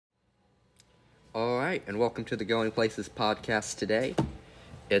All right, and welcome to the Going Places podcast today.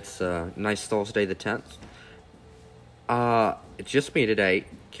 It's nice Thursday the 10th. It's just me today,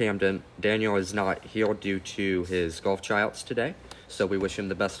 Camden. Daniel is not here due to his golf tryouts today, so we wish him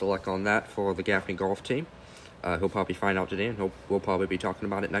the best of luck on that for the Gaffney golf team. He'll probably find out today, and we'll probably be talking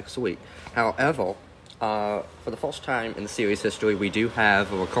about it next week. However, for the first time in the series history, we do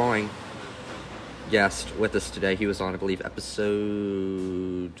have a recurring guest with us today. He was on, I believe,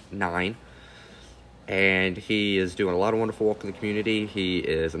 episode 9. And he is doing a lot of wonderful work in the community. He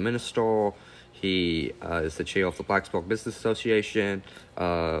is a minister. He is the chair of the Blacksburg Business Association.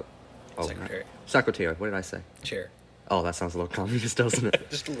 Secretary. Secretary. What did I say? Chair. Oh, that sounds a little communist, doesn't it?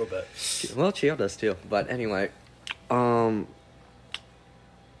 Just a little bit. Well, chair does too. But anyway, what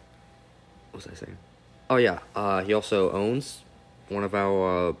was I saying? Oh yeah, he also owns one of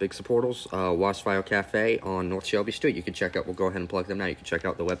our big supporters, Wildfire Cafe on North Shelby Street. You can check out, we'll go ahead and plug them now. You can check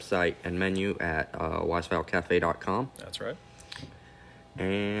out the website and menu at wildfirecafe.com. That's right.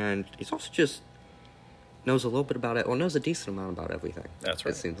 And he's also just knows a little bit about it, or knows a decent amount about everything. That's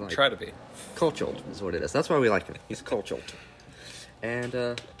right. It seems like. Try to be. Cultured is what it is. That's why we like him. He's cultured.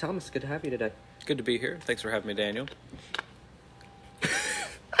 And Thomas, good to have you today. Good to be here. Thanks for having me, Daniel.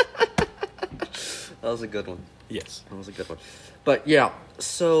 That was a good one. Yes. That was a good one. But yeah,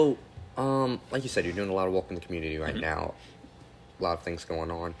 so like you said, you're doing a lot of work in the community right now. A lot of things going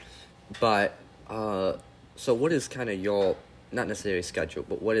on. But so what is kind of your, not necessarily schedule,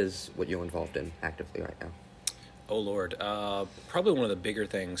 but what you're involved in actively right now? Oh, Lord. Probably one of the bigger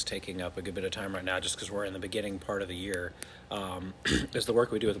things taking up a good bit of time right now, just because we're in the beginning part of the year, is the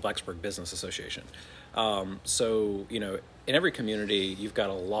work we do with the Blacksburg Business Association. So, in every community, you've got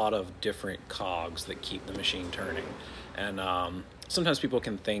a lot of different cogs that keep the machine turning. And sometimes people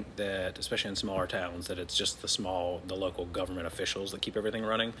can think that, especially in smaller towns, that it's just the local government officials that keep everything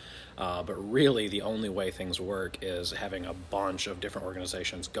running. But really, the only way things work is having a bunch of different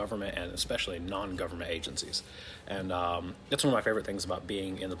organizations, government and especially non-government agencies. And that's one of my favorite things about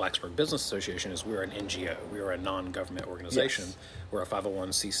being in the Blacksburg Business Association is we're an NGO. We are a non-government organization. Yes. We're a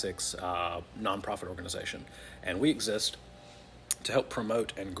 501c6 nonprofit organization. And we exist to help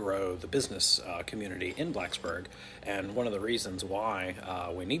promote and grow the business community in Blacksburg. And one of the reasons why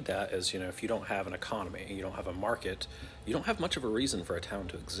we need that is, if you don't have an economy, you don't have a market, you don't have much of a reason for a town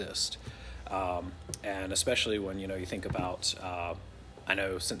to exist. And especially when, you think about, I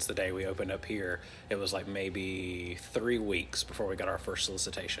know since the day we opened up here, it was like maybe 3 weeks before we got our first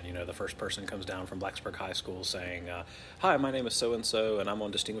solicitation. The first person comes down from Blacksburg High School saying, hi, my name is so-and-so, and I'm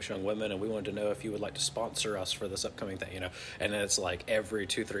on Distinguished Young Women, and we wanted to know if you would like to sponsor us for this upcoming thing, And then it's like every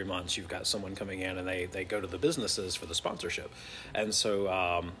 2-3 months you've got someone coming in, and they go to the businesses for the sponsorship. And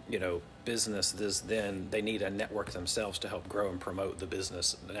so, businesses then, they need a network themselves to help grow and promote the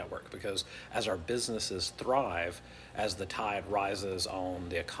business network, because as our businesses thrive, as the tide rises on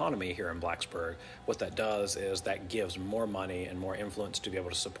the economy here in Blacksburg, what that does is that gives more money and more influence to be able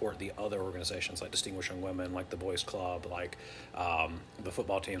to support the other organizations like Distinguished Young Women, like the Boys Club, like the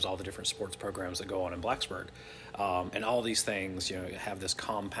football teams, all the different sports programs that go on in Blacksburg. And all these things, have this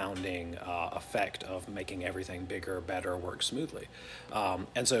compounding effect of making everything bigger, better, work smoothly.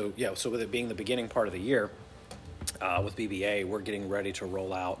 And so with it being the beginning part of the year, with BBA, we're getting ready to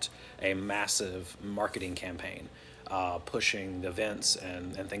roll out a massive marketing campaign, pushing the events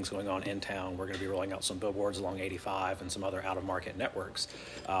and things going on in town. We're going to be rolling out some billboards along 85 and some other out-of-market networks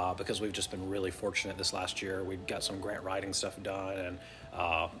because we've just been really fortunate this last year. We've got some grant writing stuff done,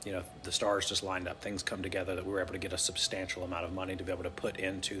 and the stars just lined up. Things come together that we were able to get a substantial amount of money to be able to put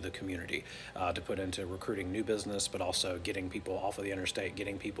into the community, to put into recruiting new business, but also getting people off of the interstate,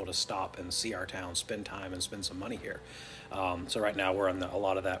 getting people to stop and see our town, spend time and spend some money here. So right now we're on a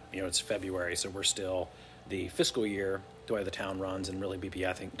lot of that, it's February, so we're still the fiscal year, the way the town runs, and really BPA,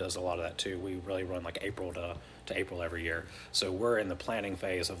 I think, does a lot of that too. We really run like April to April every year. So we're in the planning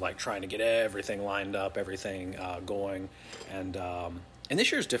phase of like trying to get everything lined up, everything going. And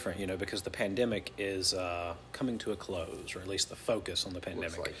this year's different, because the pandemic is coming to a close, or at least the focus on the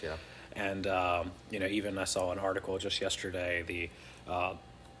pandemic. Looks like, yeah. And, even I saw an article just yesterday,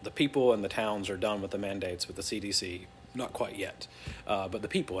 the people and the towns are done with the mandates with the CDC. Not quite yet, but the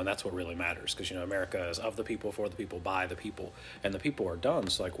people, and that's what really matters, because, America is of the people, for the people, by the people, and the people are done,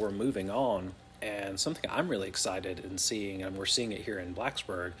 so, we're moving on, and something I'm really excited in seeing, and we're seeing it here in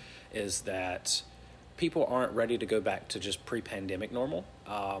Blacksburg, is that people aren't ready to go back to just pre-pandemic normal.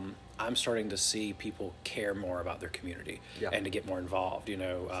 I'm starting to see people care more about their community and to get more involved. You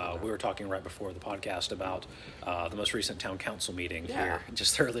know, we were talking right before the podcast about the most recent town council meeting here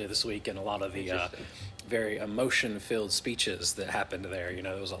just earlier this week, and a lot of the very emotion-filled speeches that happened there. You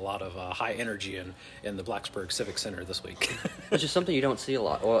know, there was a lot of high energy in the Blacksburg Civic Center this week. Which is something you don't see a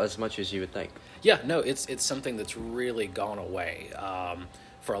lot, or as much as you would think. Yeah, no, it's something that's really gone away.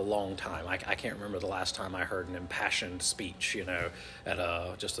 For a long time. I can't remember the last time I heard an impassioned speech, you know, at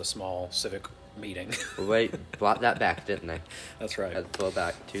just a small civic meeting. Wait, brought that back, didn't they? That's right. At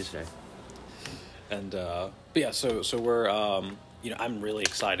Throwback Tuesday. And, but yeah, so we're, you know, I'm really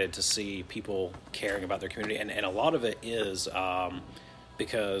excited to see people caring about their community. And a lot of it is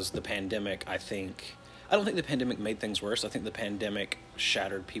because the pandemic, I don't think the pandemic made things worse. I think the pandemic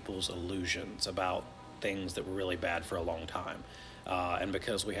shattered people's illusions about things that were really bad for a long time. And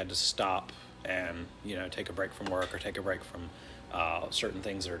because we had to stop and, you know, take a break from work or take a break from certain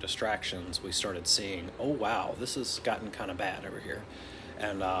things that are distractions, we started seeing, oh, wow, this has gotten kind of bad over here.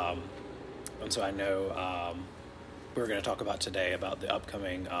 And so I know we're going to talk about today about the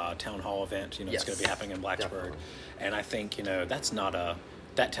upcoming town hall event. You know, it's going to be happening in Blacksburg. Definitely. And I think, you know,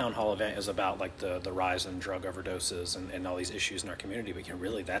 that town hall event is about like the rise in drug overdoses and all these issues in our community. But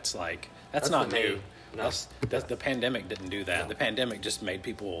really, that's not new. No. The pandemic didn't do that. No. The pandemic just made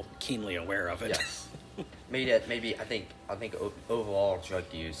people keenly aware of it. Yes, I think overall drug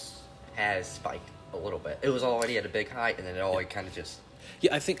use has spiked a little bit. It was already at a big height, and then it already kind of just.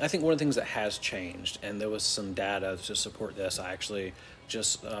 Yeah, I think one of the things that has changed, and there was some data to support this. I actually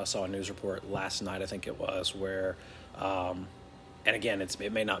just saw a news report last night, I think it was, where. And again,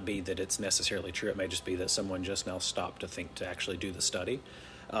 it may not be that it's necessarily true. It may just be that someone just now stopped to think to actually do the study.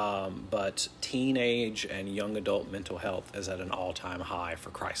 But teenage and young adult mental health is at an all-time high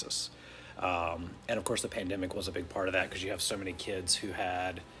for crisis. And of course, the pandemic was a big part of that because you have so many kids who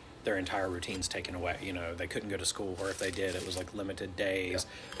had their entire routines taken away. You know, they couldn't go to school, or if they did, it was like limited days,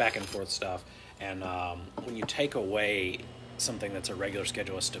 back and forth stuff. And when you take away something that's a regular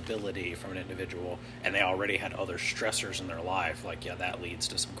schedule of stability from an individual, and they already had other stressors in their life, that leads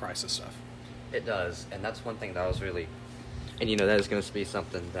to some crisis stuff. It does, and that's one thing that was really, and you know, that is going to be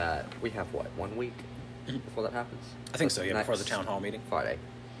something that we have, 1 week before that happens? I think so, before the town hall meeting. Friday.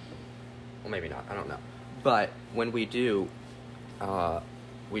 Well, maybe not, I don't know. But when we do want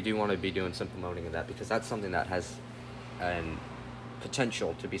to be doing some promoting of that, because that's something that has an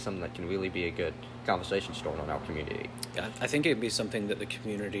potential to be something that can really be a good conversation starter in our community. Yeah, I think it'd be something that the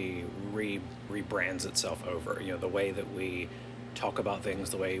community rebrands itself over. You know, the way that we talk about things,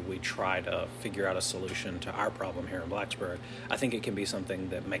 the way we try to figure out a solution to our problem here in Blacksburg. I think it can be something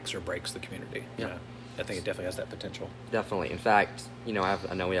that makes or breaks the community. Yeah. You know? I think it definitely has that potential. Definitely. In fact, you know,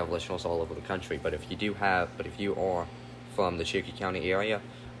 I know we have listeners all over the country, but if you are from the Cherokee County area,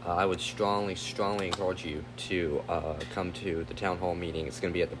 I would strongly encourage you to come to the town hall meeting. It's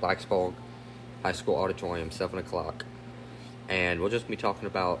going to be at the Blacksburg High School Auditorium, 7 o'clock. And we'll just be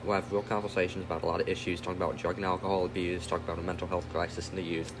we'll have real conversations about a lot of issues, talking about drug and alcohol abuse, talking about a mental health crisis in the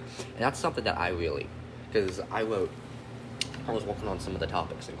youth. And that's something that because I was working on some of the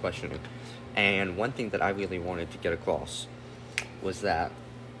topics in questioning. And one thing that I really wanted to get across was that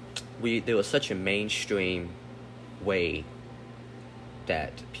there was such a mainstream way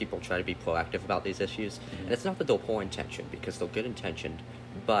that people try to be proactive about these issues. Mm-hmm. And it's not that they're poor intention, because they're good intentioned,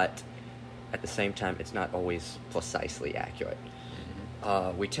 but at the same time, it's not always precisely accurate.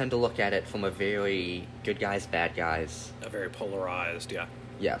 Mm-hmm. We tend to look at it from a very good guys, bad guys. A very polarized, yeah.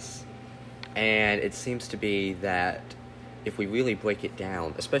 Yes. And it seems to be that if we really break it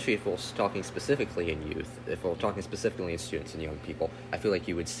down, especially if we're talking specifically in youth, if we're talking specifically in students and young people, I feel like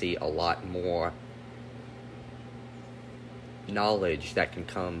you would see a lot more knowledge that can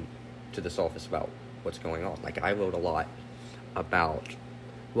come to the surface about what's going on. Like, I wrote a lot about,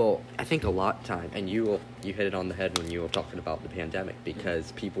 I think a lot of time, and you hit it on the head when you were talking about the pandemic,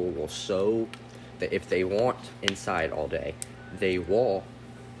 because people were so that if they weren't inside all day, they were,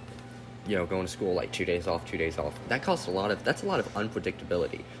 going to school like 2 days off. That caused that's a lot of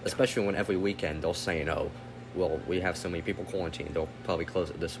unpredictability, especially when every weekend they're saying, oh, well, we have so many people quarantined, they'll probably close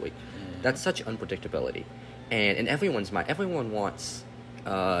it this week. Mm-hmm. That's such unpredictability. And in everyone's mind, everyone wants,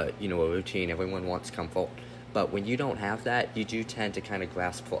 a routine. Everyone wants comfort. But when you don't have that, you do tend to kind of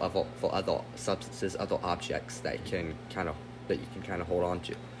grasp for other substances, other objects that you can kind of hold on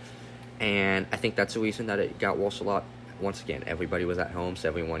to. And I think that's the reason that it got worse a lot. Once again, everybody was at home, so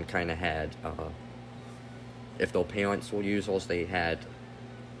everyone kind of had, if their parents were users, they had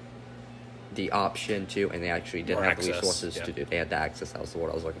the option to, and they actually did have the resources to do. They had the access. That was the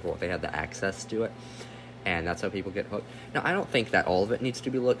word I was looking for. They had the access to it. and that's how people get hooked. Now, I don't think that all of it needs to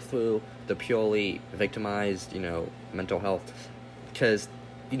be looked through the purely victimized, mental health, because,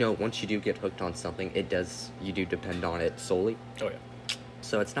 once you do get hooked on something, you do depend on it solely. Oh, yeah.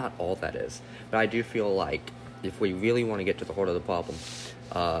 So it's not all that is. But I do feel like if we really want to get to the heart of the problem,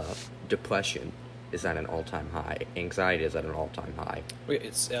 depression is at an all-time high. Anxiety is at an all-time high.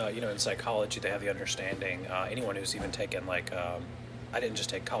 It's, in psychology, they have the understanding, anyone who's even taken, I didn't just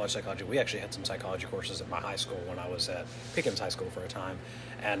take college psychology. We actually had some psychology courses at my high school when I was at Pickens High School for a time.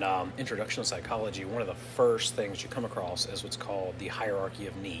 And Introduction to Psychology, one of the first things you come across is what's called the hierarchy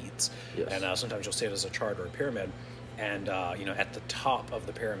of needs. Yes. And sometimes you'll see it as a chart or a pyramid. And, at the top of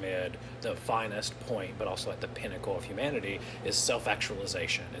the pyramid, the finest point, but also at the pinnacle of humanity, is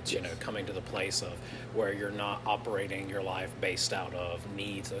self-actualization. It's, coming to the place of where you're not operating your life based out of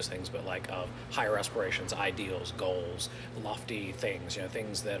needs, those things, but of higher aspirations, ideals, goals, lofty things,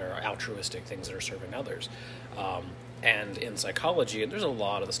 things that are altruistic, things that are serving others. And in psychology, and there's a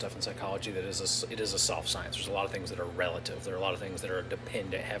lot of the stuff in psychology that it is a soft science. There's a lot of things that are relative. There are a lot of things that are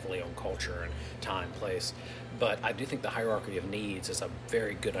dependent heavily on culture and time, place. But I do think the hierarchy of needs is a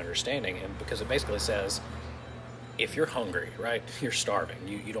very good understanding, and because it basically says, if you're hungry, right, you're starving,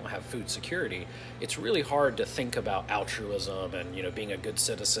 you don't have food security, it's really hard to think about altruism and, being a good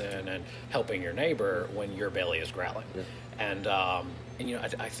citizen and helping your neighbor when your belly is growling. Yeah. And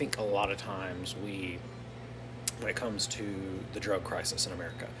I think a lot of times when it comes to the drug crisis in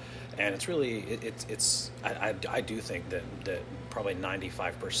America, and it's really, I do think that probably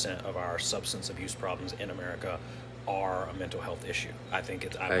 95% of our substance abuse problems in America are a mental health issue. I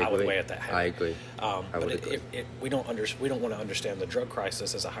think I would weigh it that heavy. I agree. We don't want to understand the drug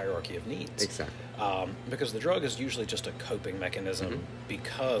crisis as a hierarchy of needs. Exactly. Because the drug is usually just a coping mechanism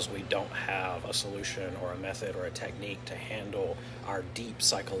because we don't have a solution or a method or a technique to handle our deep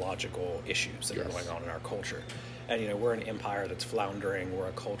psychological issues that are going on in our culture. And, we're an empire that's floundering. We're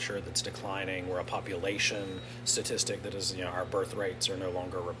a culture that's declining. We're a population statistic that is, our birth rates are no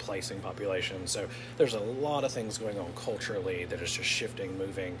longer replacing population. So there's a lot of things going on culturally that is just shifting,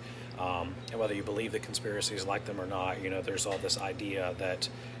 moving. And whether you believe the conspiracies, like them or not, there's all this idea that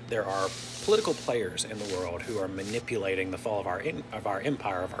there are political players in the world who are manipulating the fall of our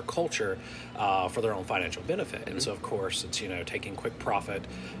empire, of our culture, for their own financial benefit. And so, of course, it's, taking quick profit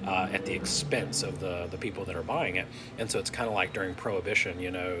at the expense of the people that are buying it. And so it's kind of like during Prohibition,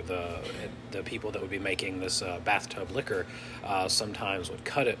 the people that would be making this bathtub liquor sometimes would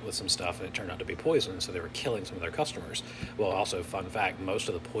cut it with some stuff, and it turned out to be poison, so they were killing some of their customers. Well, also, fun fact, most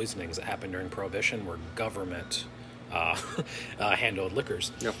of the poisonings that happened during Prohibition were government handled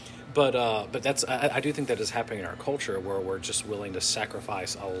liquors. Yep. But that's I do think that is happening in our culture, where we're just willing to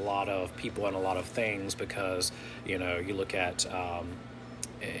sacrifice a lot of people and a lot of things because, you look at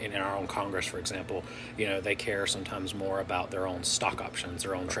in our own Congress, for example, they care sometimes more about their own stock options,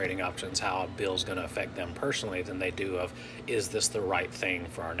 their own trading options, how a bill's going to affect them personally than they do of, is this the right thing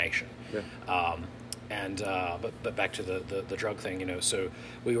for our nation? Yeah. But back to the drug thing, so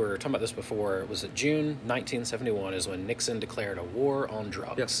we were talking about this before. Was it June 1971 is when Nixon declared a war on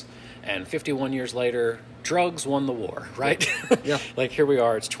drugs. Yes. And 51 years later, drugs won the war, right? Yeah. Here we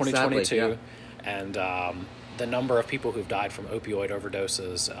are, it's 2022. Sadly, yeah. And the number of people who've died from opioid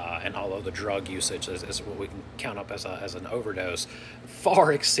overdoses and all of the drug usage is what we can count up as an overdose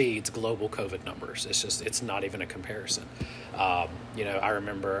far exceeds global COVID numbers. It's not even a comparison. I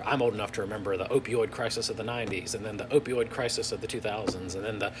remember, I'm old enough to remember the opioid crisis of the 90s, and then the opioid crisis of the 2000s, and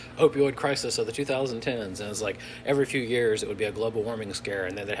then the opioid crisis of the 2010s. And it's like every few years it would be a global warming scare,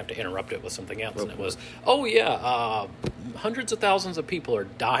 and then they'd have to interrupt it with something else. And it was, hundreds of thousands of people are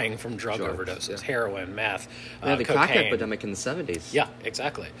dying from drug overdoses, heroin, meth, we had the cocaine. crack epidemic in the 70s. Yeah,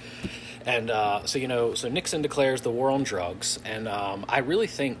 exactly. And so Nixon declares the war on drugs, and I really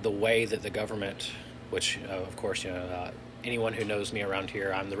think the way that the government, which of course, anyone who knows me around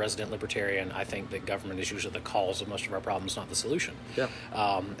here, I'm the resident libertarian. I think that government is usually the cause of most of our problems, not the solution. Yeah.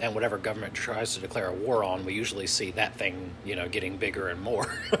 And whatever government tries to declare a war on, we usually see that thing, getting bigger and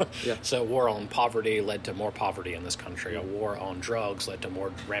more. Yeah. So war on poverty led to more poverty in this country. A war on drugs led to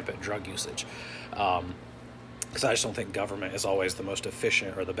more rampant drug usage. Because I just don't think government is always the most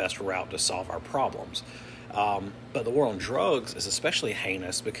efficient or the best route to solve our problems. But the war on drugs is especially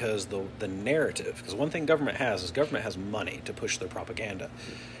heinous because the narrative, because one thing government has money to push their propaganda.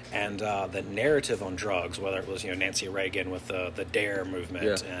 And the narrative on drugs, whether it was Nancy Reagan with the DARE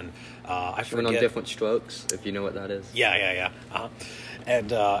movement, and I forget, on different strokes, if you know what that is. Yeah.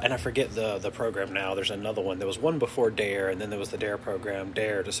 And I forget the program now. There's another one. There was one before DARE, and then there was the DARE program,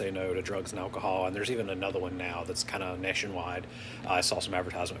 DARE to say no to drugs and alcohol. And there's even another one now that's kind of nationwide. I saw some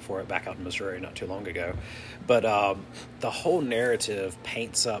advertisement for it back out in Missouri not too long ago. But the whole narrative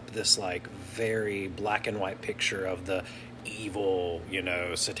paints up this like very black and white picture of the evil,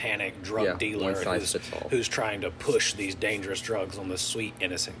 satanic drug dealer who's trying to push these dangerous drugs on the sweet,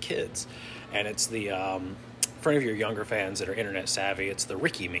 innocent kids. And it's the for any of your younger fans that are internet savvy, it's the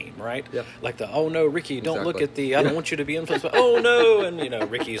Ricky meme, right? Yep. Like the, oh no, Ricky, don't look at the, I don't want you to be influenced by, oh no,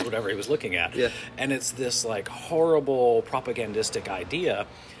 and Ricky's whatever he was looking at. Yeah. And it's this like horrible propagandistic idea,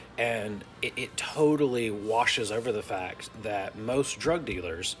 and it totally washes over the fact that most drug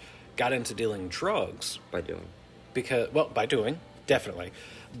dealers got into dealing drugs By doing. by doing, definitely.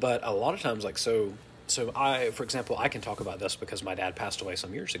 But a lot of times, like, so I, for example, I can talk about this because my dad passed away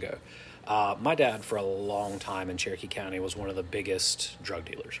some years ago. My dad, for a long time in Cherokee County, was one of the biggest drug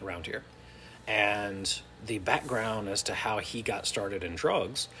dealers around here. And the background as to how he got started in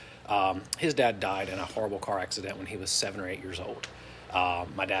drugs, his dad died in a horrible car accident when he was 7 or 8 years old.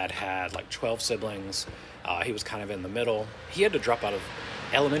 My dad had like 12 siblings. He was kind of in the middle. He had to drop out of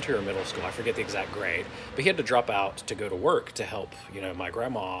elementary or middle school, I forget the exact grade, but he had to drop out to go to work to help, my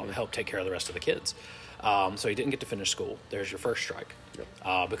grandma help take care of the rest of the kids. So he didn't get to finish school. There's your first strike.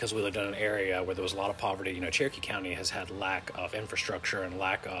 Yep. Because we lived in an area where there was a lot of poverty. Cherokee County has had lack of infrastructure and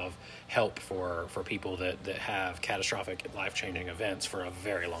lack of help for people that have catastrophic, life-changing events for a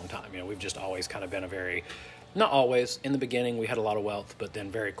very long time. We've just always kind of been a very, not always, in the beginning we had a lot of wealth, but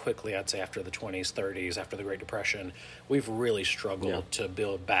then very quickly, I'd say after the 20s, 30s, after the Great Depression, we've really struggled to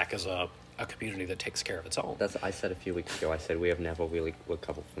build back as a community that takes care of its own. I said a few weeks ago, I said we have never really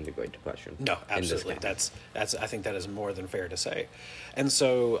recovered from the Great Depression. No, absolutely. That's I think that is more than fair to say. And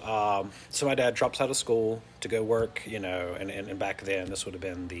so so my dad drops out of school to go work, and back then this would have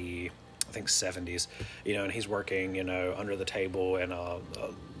been the, I think, 70s, and he's working, under the table in a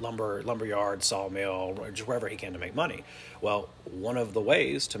lumber yard, sawmill, just wherever he can to make money. Well, one of the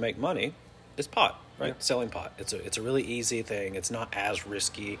ways to make money is pot, right? Yeah. Selling pot. It's a really easy thing. It's not as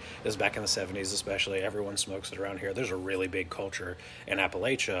risky as back in the 70s, especially. Everyone smokes it around here. There's a really big culture in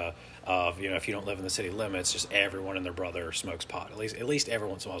Appalachia of, if you don't live in the city limits, just everyone and their brother smokes pot. At least every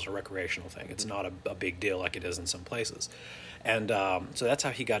once in a while it's a recreational thing. It's not a big deal like it is in some places. And so that's how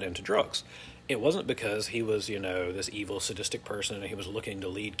he got into drugs. It wasn't because he was, this evil, sadistic person and he was looking to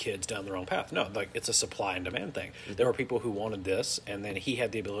lead kids down the wrong path. No, like, it's a supply and demand thing. Mm-hmm. There were people who wanted this, and then he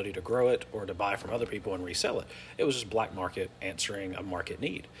had the ability to grow it or to buy from other people and resell it. It was just black market answering a market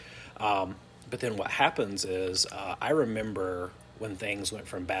need. But then what happens is, I remember when things went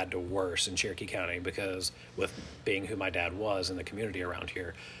from bad to worse in Cherokee County, because with being who my dad was in the community around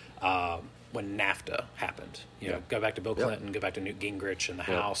here, when NAFTA happened, go back to Bill Clinton, go back to Newt Gingrich in the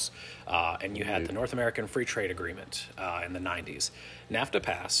House, and you had the North American Free Trade Agreement in the 90s. NAFTA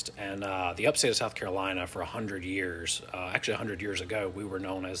passed, and the upstate of South Carolina for 100 years, actually 100 years ago, we were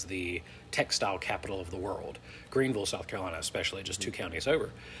known as the textile capital of the world. Greenville, South Carolina especially, just 2 counties over.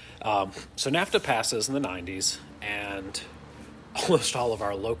 So NAFTA passes in the 90s, and almost all of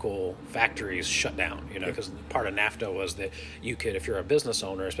our local factories shut down, because part of NAFTA was that you could, if you're a business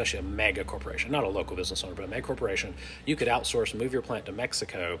owner, especially a mega corporation, not a local business owner, but a mega corporation, you could outsource, move your plant to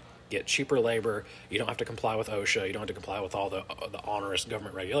Mexico, get cheaper labor, you don't have to comply with OSHA, you don't have to comply with all the onerous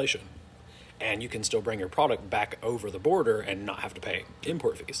government regulation, and you can still bring your product back over the border and not have to pay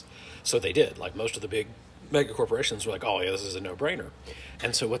import fees. So they did. Like, most of the big mega corporations were like, oh yeah, this is a no-brainer.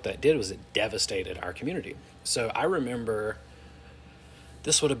 And so what that did was it devastated our community. So I remember,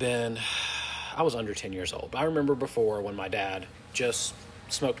 this would have been, I was under 10 years old. But I remember before when my dad just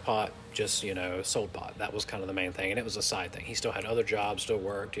smoked pot, just, sold pot. That was kind of the main thing. And it was a side thing. He still had other jobs, still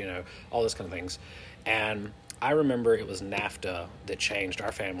worked, all this kind of things. And I remember it was NAFTA that changed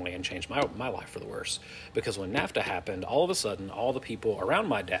our family and changed my life for the worse. Because when NAFTA happened, all of a sudden, all the people around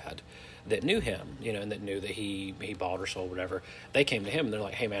my dad that knew him, and that knew that he bought or sold whatever, they came to him and they're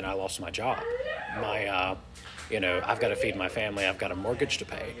like, hey man, I lost my job. I've got to feed my family. I've got a mortgage to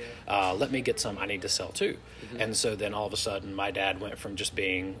pay. Let me get some. I need to sell too. Mm-hmm. And so then all of a sudden, my dad went from just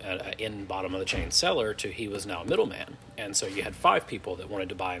being an in bottom of the chain seller to he was now a middleman. And so you had 5 people that wanted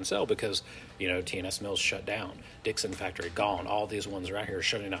to buy and sell because, T&S Mills shut down. Dixon Factory gone. All these ones around here are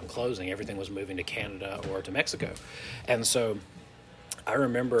shutting down and closing. Everything was moving to Canada or to Mexico. And so I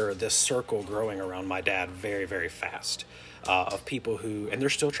remember this circle growing around my dad very, very fast. of people who, and they're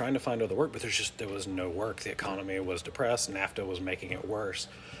still trying to find other work, but there was no work. The economy was depressed. NAFTA was making it worse.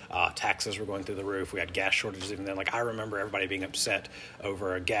 Taxes were going through the roof. We had gas shortages even then. Like, I remember everybody being upset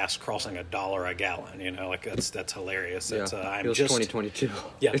over a gas crossing $1 a gallon. You know, like that's hilarious. Yeah. It's, it was 2022.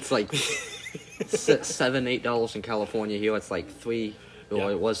 Yeah. It's like $7-8 in California. Here it's like $3. Well,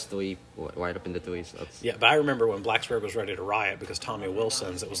 it was $3, right up in the threes. Yeah, but I remember when Blacksburg was ready to riot because Tommy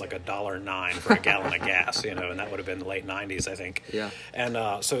Wilson's, it was like $1.09 for a gallon of gas, you know, and that would have been the late 90s, I think. Yeah. And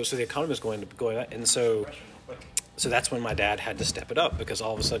so the economy was going, and so that's when my dad had to step it up, because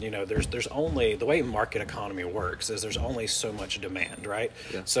all of a sudden, you know, there's only, the way market economy works is there's only so much demand, right?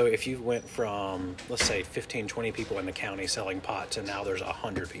 Yeah. So if you went from, let's say, 15, 20 people in the county selling pot to now there's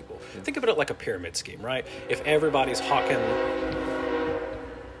 100 people. Yeah. Think of it like a pyramid scheme, right? If everybody's hawking...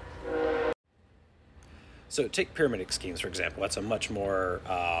 So take pyramid schemes, for example. That's a much more,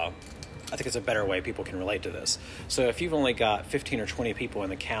 I think it's a better way people can relate to this. So if you've only got 15 or 20 people in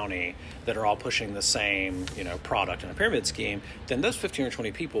the county that are all pushing the same, you know, product in a pyramid scheme, then those 15 or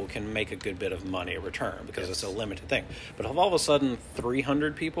 20 people can make a good bit of money in return, because it's a limited thing. But if all of a sudden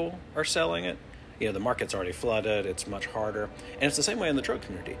 300 people are selling it, you know, the market's already flooded, it's much harder. And it's the same way in the drug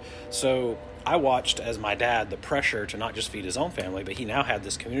community. So I watched as my dad, the pressure to not just feed his own family, but he now had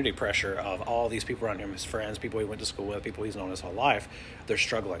this community pressure of all these people around him, his friends, people he went to school with, people he's known his whole life. They're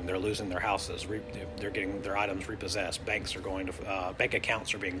struggling. They're losing their houses. They're getting their items repossessed. Banks are going to, bank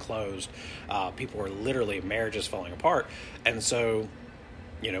accounts are being closed. People are literally, marriages falling apart. And so,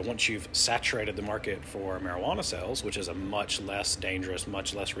 you know, once you've saturated the market for marijuana sales, which is a much less dangerous,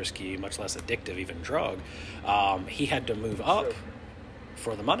 much less risky, much less addictive even drug, he had to move up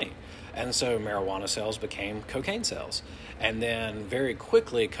for the money. And so marijuana sales became cocaine sales. And then very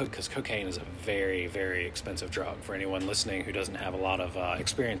quickly, because cocaine is a very, very expensive drug for anyone listening who doesn't have a lot of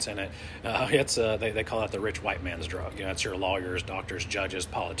experience in it. It's they call it the rich white man's drug. You know, it's your lawyers, doctors, judges,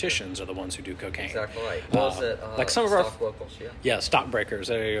 politicians are the ones who do cocaine. Exactly right. What was it? Like some of our locals, yeah. Yeah, stockbreakers.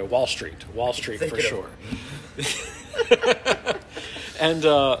 Wall Street for sure. And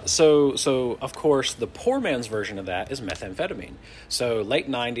so of course, the poor man's version of that is methamphetamine. So late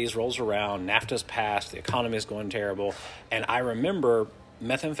 90s rolls around, NAFTA's passed, the economy is going terrible, and I remember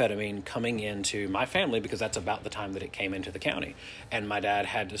methamphetamine coming into my family because that's about the time that it came into the county. And my dad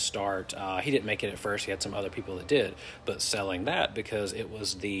had to start, he didn't make it at first, he had some other people that did, but selling that because it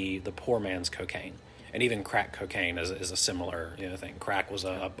was the poor man's cocaine. And even crack cocaine is a similar, you know, thing. Crack was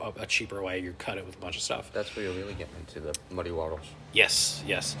a cheaper way. You cut it with a bunch of stuff. That's where you're really getting into the muddy waters. Yes.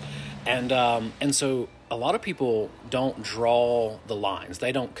 And so a lot of people don't draw the lines.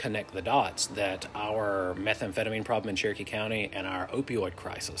 They don't connect the dots that our methamphetamine problem in Cherokee County and our opioid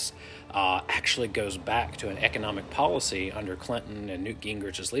crisis actually goes back to an economic policy under Clinton and Newt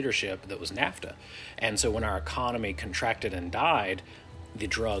Gingrich's leadership that was NAFTA. And so when our economy contracted and died, the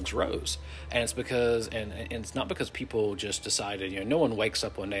drugs rose. And it's because, and it's not because people just decided, you know, no one wakes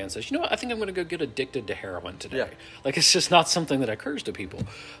up one day and says, you know what, I think I'm going to go get addicted to heroin today. Yeah. Like, it's just not something that occurs to people.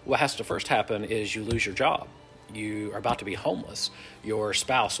 What has to first happen is you lose your job. You are about to be homeless. Your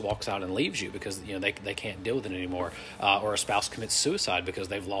spouse walks out and leaves you because, you know, they can't deal with it anymore. Or a spouse commits suicide because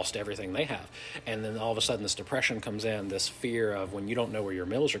they've lost everything they have. And then all of a sudden this depression comes in, this fear of when you don't know where your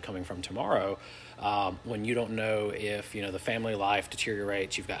meals are coming from tomorrow, when you don't know if, you know, the family life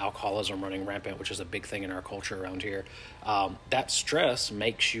deteriorates, you've got alcoholism running rampant, which is a big thing in our culture around here. That stress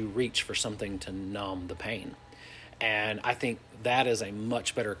makes you reach for something to numb the pain. And I think that is a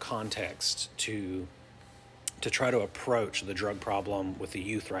much better context to try to approach the drug problem with the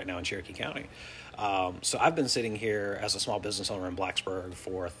youth right now in Cherokee County. So I've been sitting here as a small business owner in Blacksburg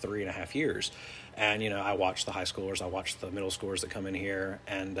for 3.5 years. And, you know, I watch the high schoolers, I watch the middle schoolers that come in here,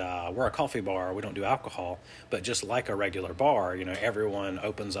 and we're a coffee bar. We don't do alcohol, but just like a regular bar, you know, everyone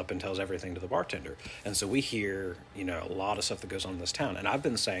opens up and tells everything to the bartender. And so we hear, you know, a lot of stuff that goes on in this town. And I've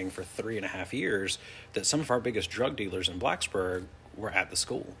been saying for 3.5 years that some of our biggest drug dealers in Blacksburg were at the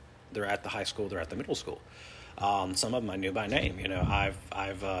school. They're at the high school, they're at the middle school. Some of them I knew by name. You know,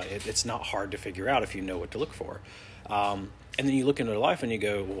 it's not hard to figure out if you know what to look for. And then you look into their life and you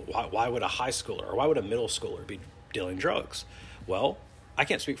go, well, why would a high schooler or why would a middle schooler be dealing drugs? Well, I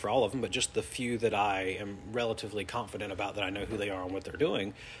can't speak for all of them, but just the few that I am relatively confident about, that I know who they are and what they're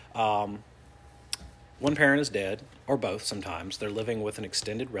doing. One parent is dead, or both sometimes. They're living with an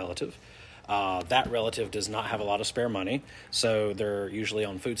extended relative. That relative does not have a lot of spare money, so they're usually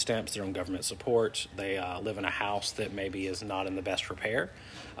on food stamps, they're on government support, they live in a house that maybe is not in the best repair.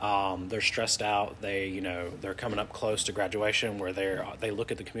 They're stressed out. They're coming up close to graduation where they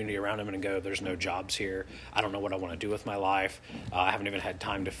look at the community around them and go, there's no jobs here. I don't know what I want to do with my life. I haven't even had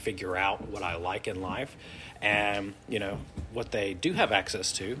time to figure out what I like in life. And, what they do have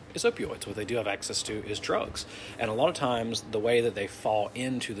access to is opioids. What they do have access to is drugs. And a lot of times the way that they fall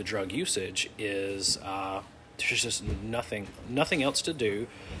into the drug usage is there's just nothing else to do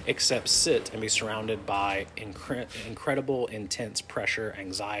except sit and be surrounded by incredible, intense pressure,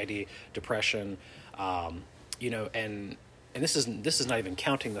 anxiety, depression, and this is not even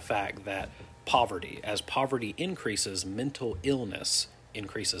counting the fact that as poverty increases, mental illness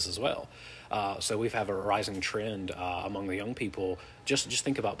increases as well. So we've had a rising trend among the young people. Just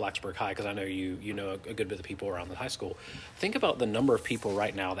think about Blacksburg High, because I know you know a good bit of people around the high school. Think about the number of people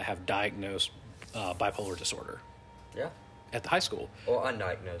right now that have diagnosed bipolar disorder. Yeah. At the high school. Or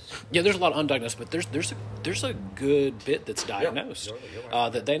undiagnosed. Yeah, there's a lot of undiagnosed, but there's a good bit that's diagnosed. Yeah, you're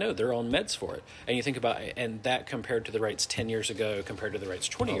right. That they know they're on meds for it. And you think about it, and that compared to the rates 10 years ago, compared to the rates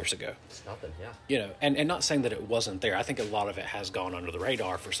 20 years ago. It's nothing, yeah. And not saying that it wasn't there. I think a lot of it has gone under the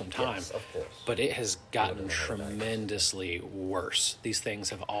radar for some time. Yes, of course. But it has gotten tremendously worse. These things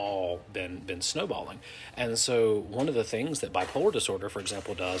have all been snowballing. And so one of the things that bipolar disorder, for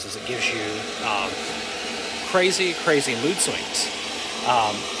example, does is it gives you crazy mood swings.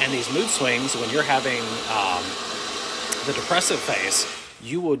 And these mood swings, when you're having the depressive phase,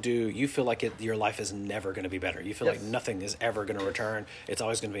 you feel like your life is never going to be better. You feel like nothing is ever going to return. It's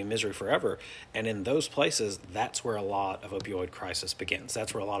always going to be misery forever. And in those places, that's where a lot of opioid crisis begins.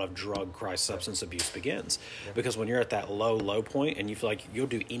 That's where a lot of drug crisis, substance abuse begins. Because when you're at that low point and you feel like you'll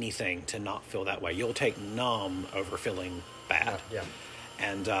do anything to not feel that way, you'll take numb over feeling bad. Yeah.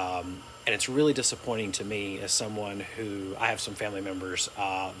 And it's really disappointing to me as someone who, I have some family members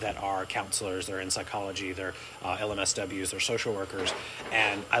that are counselors, they're in psychology, they're LMSWs, they're social workers,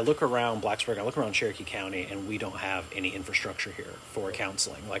 and I look around Blacksburg, I look around Cherokee County, and we don't have any infrastructure here for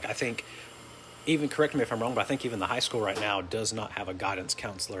counseling. Like, I think, even, correct me if I'm wrong, but I think even the high school right now does not have a guidance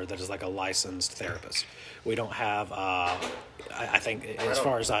counselor that is like a licensed therapist. We don't have, I think, as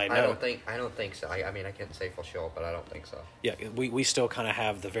far as I know. I don't think so. I mean, I can't say for sure, but I don't think so. Yeah, we still kind of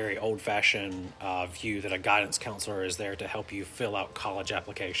have the very old-fashioned view that a guidance counselor is there to help you fill out college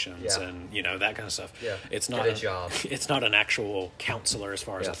applications and, that kind of stuff. Yeah, it's not a job. It's not an actual counselor as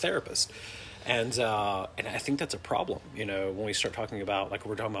far as a therapist. And I think that's a problem, when we start talking about, like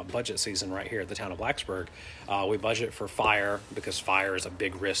we're talking about budget season right here at the town of Blacksburg. We budget for fire because fire is a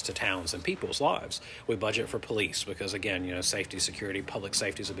big risk to towns and people's lives. We budget for police because, again, safety, security, public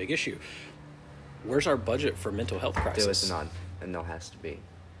safety is a big issue. Where's our budget for mental health crisis? There is none, and there has to be.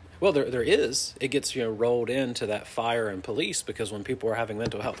 Well, there is. It gets rolled into that fire and police because when people are having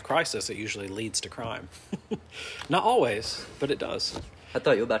mental health crisis, it usually leads to crime. Not always, but it does. I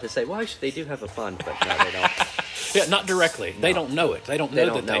thought you were about to say, well, actually, they do have a fund, but no, they don't. Yeah, not directly. No. They don't know it. They don't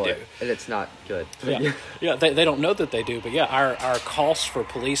know that they do. And it's not good. Yeah, they don't know that they do. But our costs for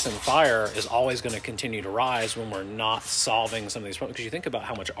police and fire is always going to continue to rise when we're not solving some of these problems. Because you think about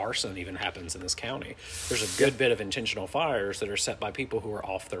how much arson even happens in this county. There's a good bit of intentional fires that are set by people who are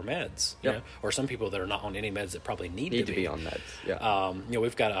off their meds. Or some people that are not on any meds that probably need to be on meds. Yeah.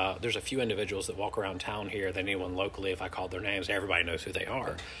 We've got there's a few individuals that walk around town here that anyone locally, if I called their names, everybody knows who they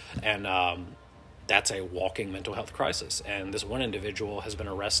are. And that's a walking mental health crisis. And this one individual has been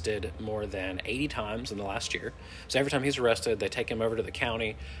arrested more than 80 times in the last year. So every time he's arrested, they take him over to the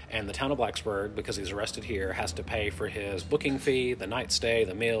county, and the town of Blacksburg, because he's arrested here, has to pay for his booking fee, the night stay,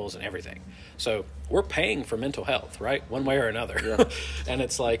 the meals, and everything. So we're paying for mental health, right? One way or another. Yeah. And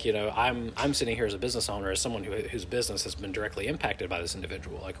it's like, I'm sitting here as a business owner, as someone whose business has been directly impacted by this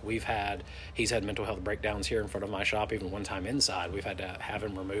individual. Like he's had mental health breakdowns here in front of my shop, even one time inside. We've had to have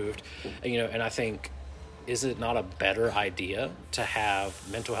him removed. And I think, is it not a better idea to have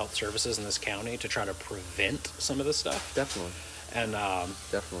mental health services in this county to try to prevent some of this stuff? Definitely. And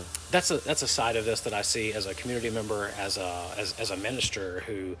definitely, that's a side of this that I see as a community member, as a minister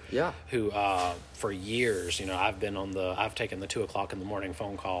who for years, I've taken the 2:00 in the morning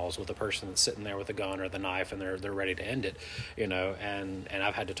phone calls with a person that's sitting there with a gun or the knife, and they're ready to end it, and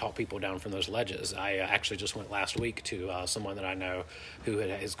I've had to talk people down from those ledges. I actually just went last week to someone that I know who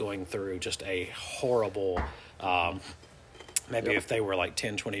is going through just a horrible. Maybe if they were like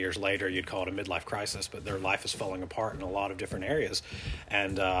 10, 20 years later, you'd call it a midlife crisis, but their life is falling apart in a lot of different areas.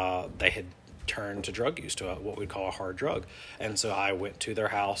 And they had turn to drug use, to what we'd call a hard drug. And so I went to their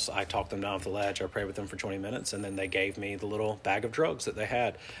house, I talked them down off the ledge, I prayed with them for 20 minutes, and then they gave me the little bag of drugs that they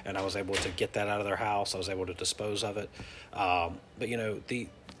had, and I was able to get that out of their house. I was able to dispose of it. But, you know, the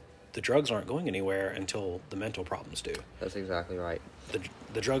drugs aren't going anywhere until the mental problems do. That's exactly right.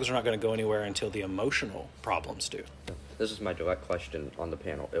 The drugs are not going to go anywhere until the emotional problems do. This is my direct question on the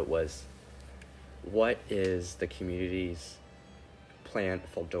panel. It was, what is the community's plan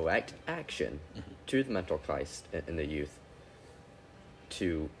for direct action to the mental crisis in the youth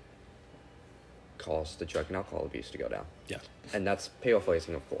to cause the drug and alcohol abuse to go down? Yeah. And that's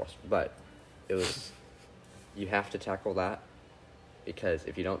paraphrasing, of course, but it was, you have to tackle that, because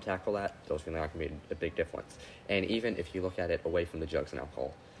if you don't tackle that, those are not going to be a big difference. And even if you look at it away from the drugs and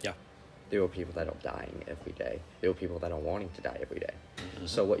alcohol, Yeah. there are people that are dying every day. There are people that are wanting to die every day.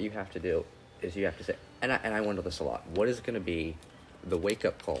 So what you have to do is you have to say, and I wonder this a lot, what is going to be the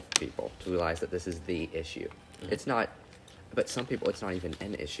wake-up call for people to realize that this is the issue? It's not, but some people it's not even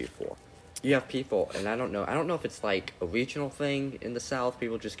an issue for. You have people, and I don't know if it's like a regional thing in the South,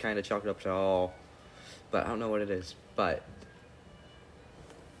 people just kind of chalk it up to, oh, but I don't know what it is. But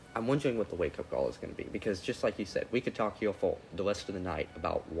I'm wondering what the wake-up call is going to be, because just like you said, we could talk here for the rest of the night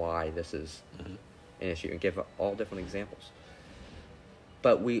about why this is an issue and give all different examples.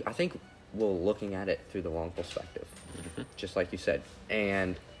 But I think we're looking at it through the wrong perspective, just like you said.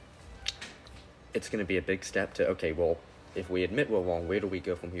 And it's going to be a big step to, okay, well, if we admit we're wrong, where do we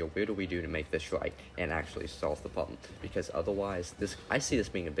go from here? Where do we do to make this right and actually solve the problem? Because otherwise, I see this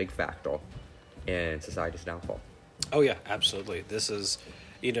being a big factor in society's downfall. Oh, yeah, absolutely. This is,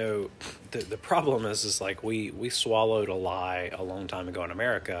 you know, the problem is like we swallowed a lie a long time ago in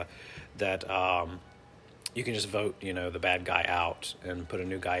America that you can just vote, you know, the bad guy out and put a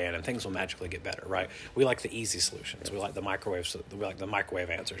new guy in and things will magically get better, right? We like the easy solutions. We like the microwave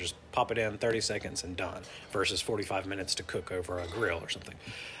answer. Just pop it in, 30 seconds and done, versus 45 minutes to cook over a grill or something.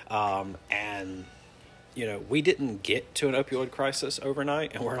 And you know, we didn't get to an opioid crisis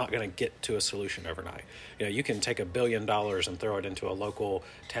overnight, and we're not going to get to a solution overnight. You know, you can take $1 billion and throw it into a local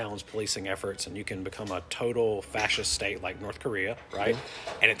town's policing efforts, and you can become a total fascist state like North Korea, right?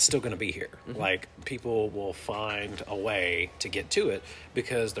 And it's still going to be here. Like, people will find a way to get to it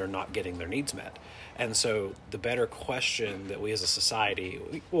because they're not getting their needs met. And so the better question that we as a society,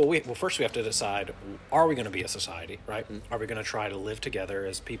 first we have to decide, are we going to be a society, right? Are we going to try to live together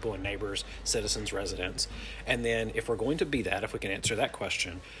as people and neighbors, citizens, residents? And then if we're going to be that, if we can answer that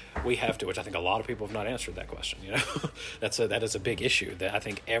question, we have to, which I think a lot of people have not answered that question, you know? that is a big issue that I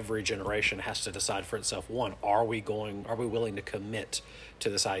think every generation has to decide for itself. One, are we willing to commit to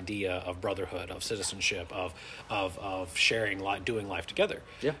this idea of brotherhood, of citizenship, of sharing life, doing life together?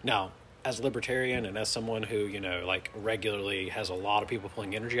 Yeah. Now, as a libertarian and as someone who, you know, like regularly has a lot of people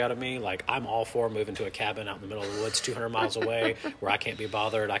pulling energy out of me, like I'm all for moving to a cabin out in the middle of the woods 200 miles away where I can't be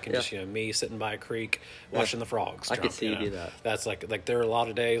bothered. I can just, you know, me sitting by a creek watching the frogs I jump, could see you do that. That's like there are a lot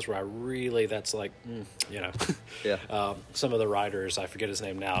of days where I really, that's like, you know. Yeah. Some of the writers, I forget his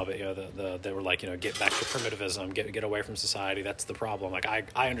name now, but, you know, they were like, you know, get back to primitivism, get away from society. That's the problem. Like,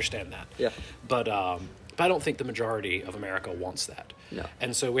 I understand that. Yeah. But I don't think the majority of America wants that. No.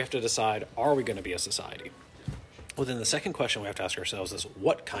 And so we have to decide, are we going to be a society? Well, then the second question we have to ask ourselves is,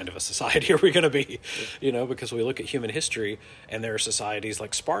 what kind of a society are we going to be? You know, because we look at human history, and there are societies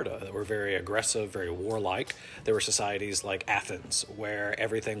like Sparta that were very aggressive, very warlike. There were societies like Athens, where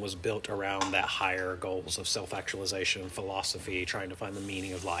everything was built around that higher goals of self-actualization, philosophy, trying to find the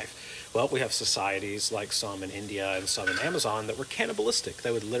meaning of life. Well, we have societies like some in India and some in Amazon that were cannibalistic.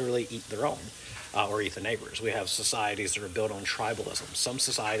 They would literally eat their own. Or eat the neighbors. We have societies that are built on tribalism. Some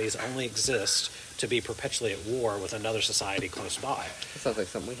societies only exist to be perpetually at war with another society close by. That sounds like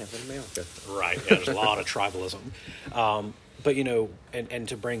something we have in America. Right, yeah, there's a lot of tribalism. But, you know, and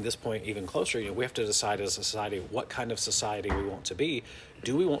to bring this point even closer, you know, we have to decide as a society what kind of society we want to be.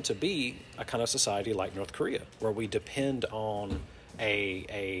 Do we want to be a kind of society like North Korea, where we depend on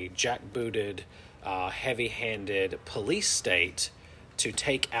a jackbooted, heavy-handed police state to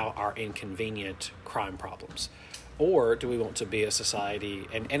take out our inconvenient crime problems? Or do we want to be a society,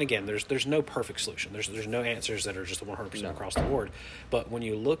 and again, there's no perfect solution. There's no answers that are just 100% across the board. But when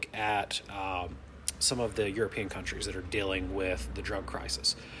you look at some of the European countries that are dealing with the drug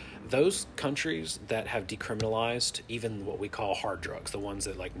crisis, those countries that have decriminalized even what we call hard drugs, the ones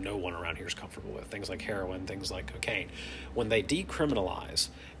that like no one around here is comfortable with, things like heroin, things like cocaine, when they decriminalize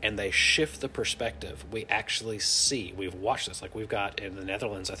and they shift the perspective, we actually see, we've watched this, like we've got in the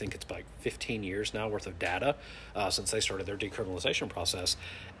Netherlands, I think it's like 15 years now worth of data since they started their decriminalization process.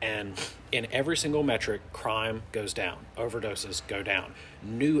 And in every single metric, crime goes down, overdoses go down,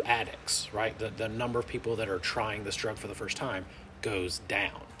 new addicts, right? The number of people that are trying this drug for the first time goes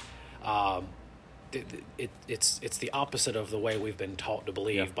down. It's the opposite of the way we've been taught to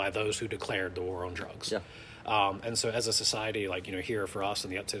believe by those who declared the war on drugs. And so as a society, like, you know, here for us in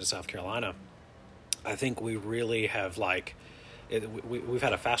the upstate of South Carolina, I think we really have we've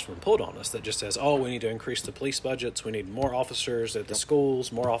had a fast one pulled on us that just says, oh, we need to increase the police budgets, we need more officers at the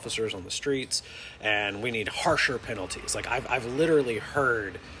schools, more officers on the streets, and we need harsher penalties. Like I've literally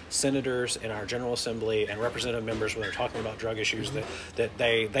heard senators in our General Assembly and representative members when they're talking about drug issues that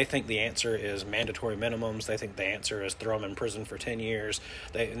they think the answer is mandatory minimums. They think the answer is throw them in prison for 10 years.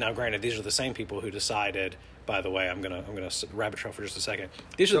 Now, granted, these are the same people who decided, by the way, I'm gonna rabbit trail for just a second.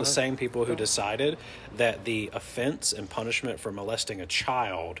 These are the same people who decided that the offense and punishment for molesting a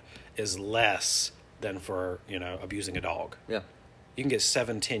child is less than for, you know, abusing a dog. Yeah. You can get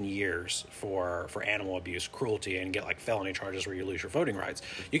 7-10 years for animal abuse, cruelty, and get like felony charges where you lose your voting rights.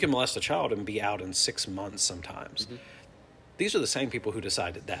 You can molest a child and be out in 6 months sometimes. These are the same people who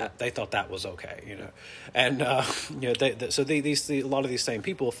decided that. They thought that was okay, you know. And you know, so a lot of these same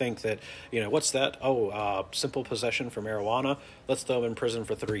people think that, you know, what's that? Oh, simple possession for marijuana. Let's throw them in prison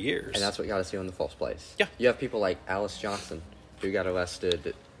for 3 years. And that's what got us here in the first place. Yeah. You have people like Alice Johnson, who got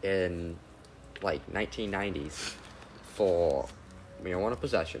arrested in like 1990s for marijuana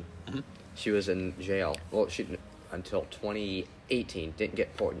possession. She was in jail. Well, until 2018. Didn't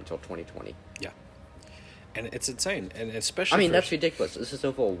get deported until 2020. Yeah. And it's insane, and especially that's ridiculous. This is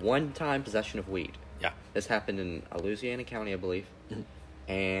over a one-time possession of weed. Yeah. This happened in Louisiana County, I believe.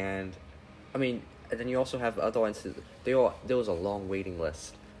 And, I mean, and then you also have other instances. There was a long waiting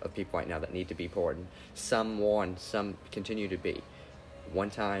list of people right now that need to be pardoned. Some won, some continue to be.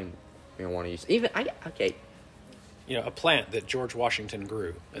 One-time marijuana use. You know, a plant that George Washington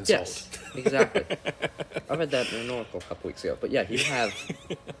grew and yes, sold. Exactly. I read that in an article a couple weeks ago. But yeah, you have...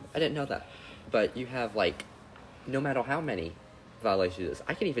 I didn't know that. But you have, like, no matter how many violations,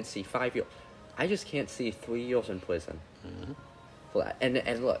 I can even see 5 years. I just can't see 3 years in prison for that.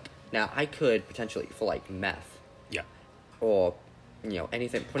 And look, now I could potentially for, like, meth. Yeah. Or, you know,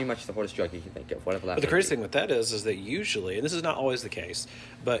 anything, pretty much the hardest drug you can think of, whatever that But the crazy thing with that is that usually, and this is not always the case,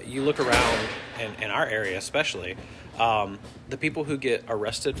 but you look around, in our area especially, the people who get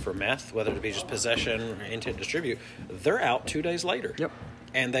arrested for meth, whether it be just possession or intent to distribute, they're out 2 days later. Yep.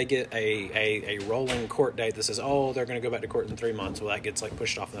 And they get a rolling court date that says, oh, they're going to go back to court in 3 months. Well, that gets like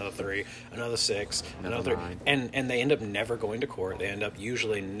pushed off another 3, another 6, another 3. And they end up never going to court. They end up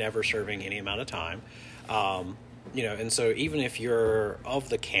usually never serving any amount of time. You know, and so even if you're of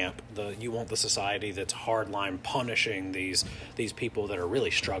the camp, you want the society that's hardline punishing these people that are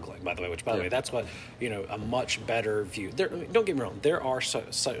really struggling, by the way, which, by the way, that's what, you know, a much better view. Don't get me wrong. There are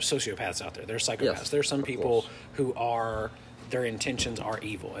sociopaths out there. There's psychopaths. Yes, there's some people who are... their intentions are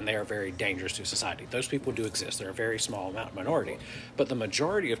evil and they are very dangerous to society. Those people do exist. They're a very small minority. But the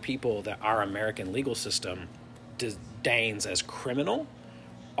majority of people that our American legal system disdains as criminal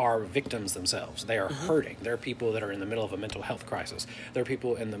are victims themselves. They are hurting. There are people that are in the middle of a mental health crisis. There are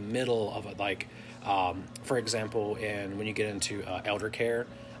people in the middle of for example, when you get into elder care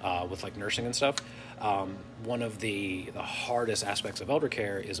with like nursing and stuff, one of the hardest aspects of elder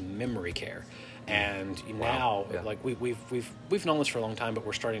care is memory care. And now, like we've known this for a long time, but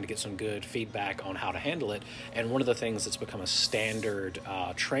we're starting to get some good feedback on how to handle it. And one of the things that's become a standard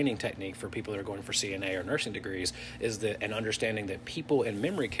training technique for people that are going for CNA or nursing degrees is an understanding that people in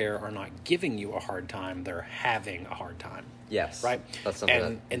memory care are not giving you a hard time; they're having a hard time. Yes, right. That's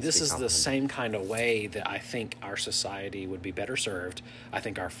something and this is the same kind of way that I think our society would be better served. I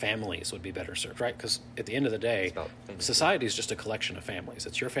think our families would be better served, right? Because at the end of the day, society is just a collection of families.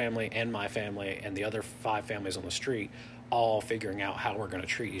 It's your family and my family and the other 5 families on the street, all figuring out how we're going to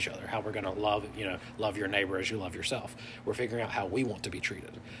treat each other, how we're going to love your neighbor as you love yourself. We're figuring out how we want to be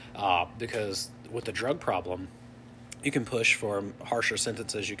treated. Because with the drug problem, you can push for harsher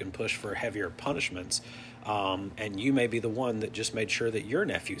sentences, you can push for heavier punishments, and you may be the one that just made sure that your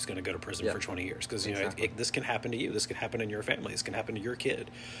nephew is going to go to prison for 20 years. Because this can happen to you. This can happen in your family. This can happen to your kid.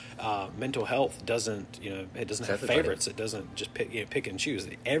 Mental health doesn't have favorites. It doesn't just pick and choose.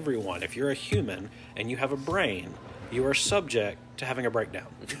 Everyone, if you're a human and you have a brain, you are subject to having a breakdown.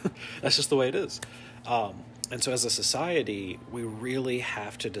 That's just the way it is. And so as a society, we really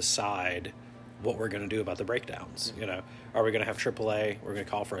have to decide what we're going to do about the breakdowns. You know, are we going to have AAA, we're going to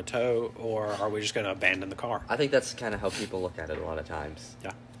call for a tow, or are we just going to abandon the car? I think that's kind of how people look at it a lot of times.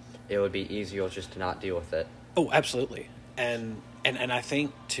 Yeah. It would be easier just to not deal with it. Oh, absolutely. And I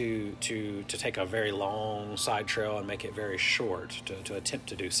think to take a very long side trail and make it very short, to attempt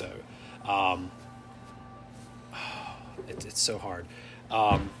to do so, it's so hard.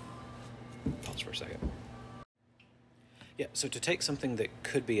 Pause for a second. Yeah, so to take something that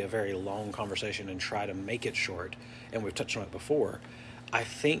could be a very long conversation and try to make it short, and we've touched on it before, I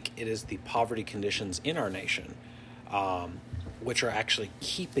think it is the poverty conditions in our nation which are actually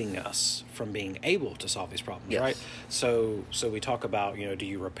keeping us from being able to solve these problems, yes. right? So we talk about, you know, do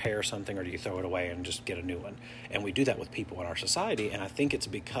you repair something or do you throw it away and just get a new one? And we do that with people in our society, and I think it's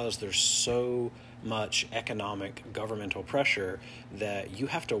because there's so much economic governmental pressure that you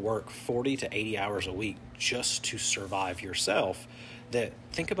have to work 40 to 80 hours a week just to survive yourself, that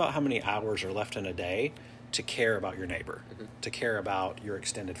think about how many hours are left in a day to care about your neighbor, to care about your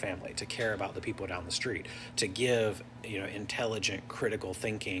extended family, to care about the people down the street, to give, you know, intelligent, critical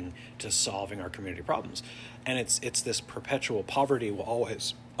thinking to solving our community problems. And it's this perpetual poverty will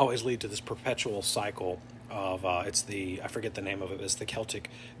always lead to this perpetual cycle of I forget the name of it, it's the Celtic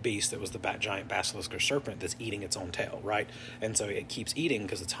beast that was the giant basilisk or serpent that's eating its own tail, right? And so it keeps eating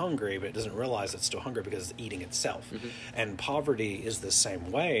because it's hungry, but it doesn't realize it's still hungry because it's eating itself. And poverty is the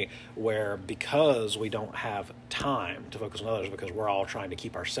same way, where because we don't have time to focus on others, because we're all trying to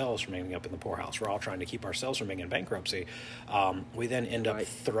keep ourselves from ending up in the poorhouse, we're all trying to keep ourselves from being in bankruptcy, we then end up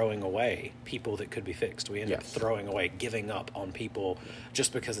throwing away people that could be fixed. We end up throwing away, giving up on people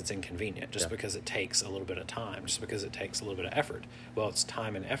just because it's inconvenient, just because it takes a little bit of time, just because it takes a little bit of effort. Well, it's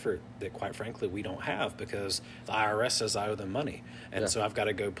time and effort that, quite frankly, we don't have because the IRS says I owe them money, and so I've got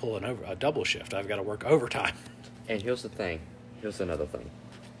to go pull a double shift. I've got to work overtime. And here's the thing. Here's another thing.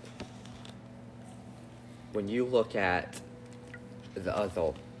 When you look at the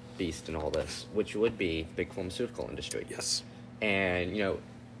other beast in all this, which would be the big pharmaceutical industry. Yes. And, you know,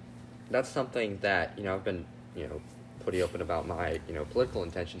 that's something that, you know, I've been, you know, pretty open about my, you know, political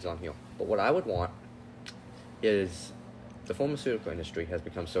intentions on here. But what I would want is the pharmaceutical industry has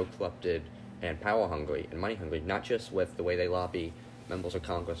become so corrupted and power hungry and money hungry, not just with the way they lobby members of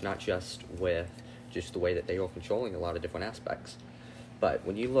Congress, not just with just the way that they are controlling a lot of different aspects. But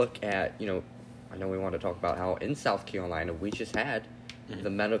when you look at, you know, I know we want to talk about how in South Carolina we just had the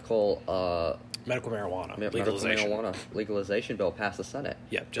medical marijuana legalization bill pass the Senate.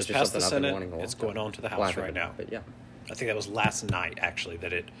 Yeah, just passed the Senate. It's going on to the House right now. But yeah, I think that was last night actually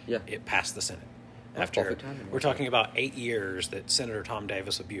that it passed the Senate. After we're talking about 8 years that Senator Tom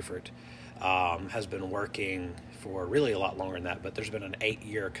Davis of Beaufort has been working for, really a lot longer than that, but there's been an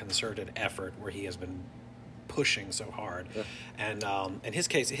 8-year concerted effort where he has been pushing so hard. And in his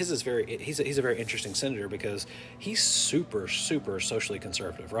case, he's a very interesting senator because he's super socially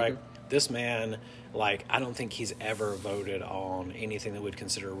conservative, right? This man, like, I don't think he's ever voted on anything that we'd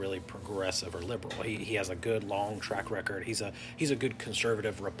consider really progressive or liberal. He has a good long track record. He's a good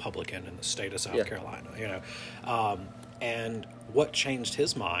conservative Republican in the state of South Carolina, you know. And what changed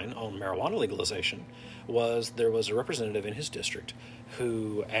his mind on marijuana legalization was there was a representative in his district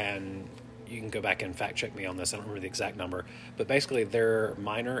who, and you can go back and fact check me on this, I don't remember the exact number, but basically their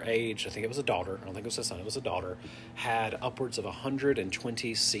minor age, I think it was a daughter, I don't think it was a son, it was a daughter, had upwards of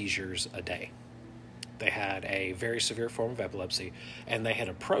 120 seizures a day. They had a very severe form of epilepsy, and they had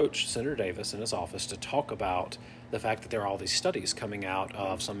approached Senator Davis in his office to talk about the fact that there are all these studies coming out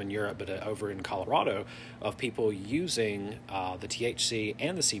of some in Europe, but over in Colorado, of people using the THC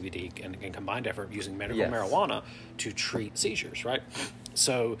and the CBD in combined effort, using medical marijuana to treat seizures, right?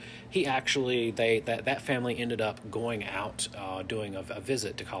 So he actually, that family ended up going out, doing a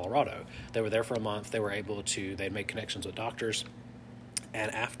visit to Colorado. They were there for a month. They were able to, they made connections with doctors.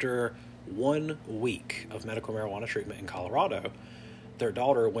 And after 1 week of medical marijuana treatment in Colorado, their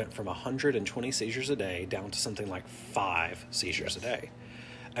daughter went from 120 seizures a day down to something like 5 seizures a day.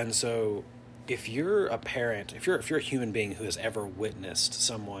 And so if you're a parent, if you're a human being who has ever witnessed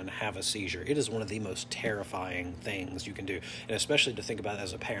someone have a seizure, it is one of the most terrifying things you can do. And especially to think about it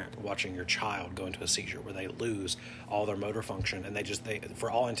as a parent, watching your child go into a seizure where they lose all their motor function and they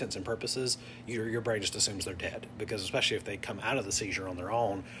for all intents and purposes, your brain just assumes they're dead. Because especially if they come out of the seizure on their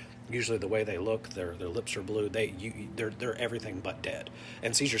own, usually the way they look, their lips are blue, they're everything but dead.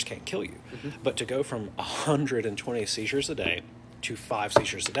 And seizures can't kill you. But to go from 120 seizures a day to 5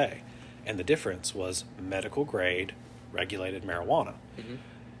 seizures a day, and the difference was medical grade regulated marijuana.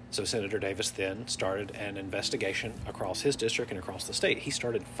 So Senator Davis then started an investigation across his district and across the state. He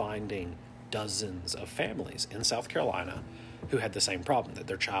started finding dozens of families in South Carolina who had the same problem, that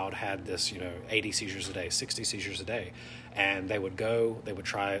their child had this, 80 seizures a day, 60 seizures a day. And they would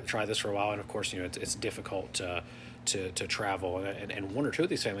try this for a while. And of course, it's difficult to travel. And one or two of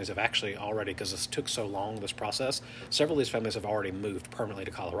these families have actually already, because this took so long, this process, several of these families have already moved permanently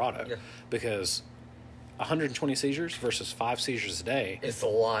to Colorado. Yeah. Because 120 seizures versus 5 seizures a day. It's a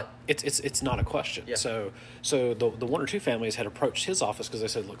lot. It's not a question. Yeah. So the one or two families had approached his office because they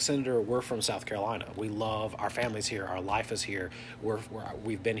said, "Look, Senator, we're from South Carolina. We love our families here. Our life is here.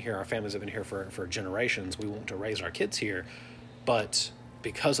 We've been here. Our families have been here for generations. We want to raise our kids here, but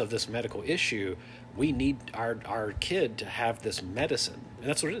because of this medical issue, we need our kid to have this medicine." And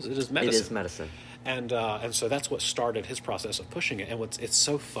that's what it is. It is medicine. It is medicine. And so that's what started his process of pushing it. And it's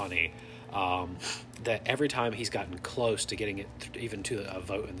so funny. That every time he's gotten close to getting it even to a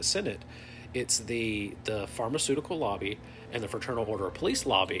vote in the Senate, it's the pharmaceutical lobby and the Fraternal Order of Police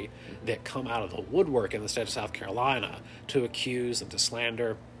lobby that come out of the woodwork in the state of South Carolina to accuse and to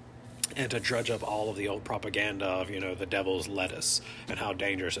slander and to drudge up all of the old propaganda of, the devil's lettuce and how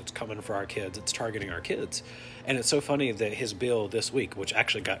dangerous it's coming for our kids, it's targeting our kids. And it's so funny that his bill this week, which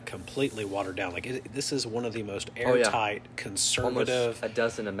actually got completely watered down, this is one of the most airtight, conservative... Almost a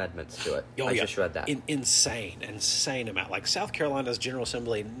dozen amendments to it. I just read that. Insane amount. Like, South Carolina's General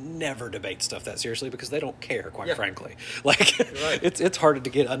Assembly never debates stuff that seriously because they don't care, quite frankly. Like, right. It's hard to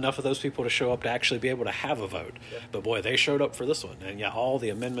get enough of those people to show up to actually be able to have a vote. Yeah. But boy, they showed up for this one. And all the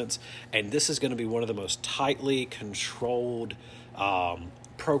amendments... And this is going to be one of the most tightly controlled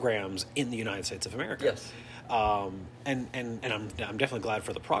programs in the United States of America. Yes. And I'm definitely glad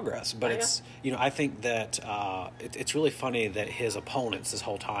for the progress. But it's, I think that it's really funny that his opponents this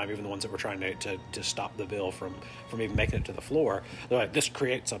whole time, even the ones that were trying to stop the bill from even making it to the floor, they're like, this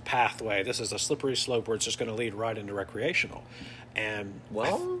creates a pathway. This is a slippery slope where it's just going to lead right into recreational. And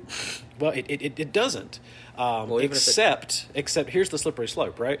it doesn't. Except here's the slippery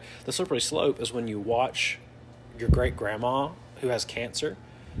slope, right? The slippery slope is when you watch your great grandma who has cancer,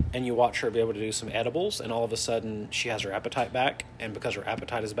 and you watch her be able to do some edibles, and all of a sudden she has her appetite back, and because her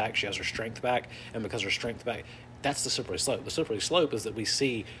appetite is back, she has her strength back, and because her strength back, that's the slippery slope. The slippery slope is that we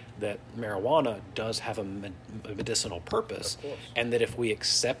see that marijuana does have a medicinal purpose, and that if we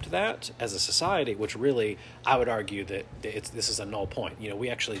accept that as a society, which really I would argue that this is a null point. We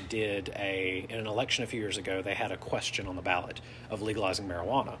actually did in an election a few years ago, they had a question on the ballot of legalizing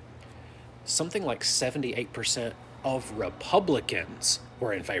marijuana. Something like 78% of Republicans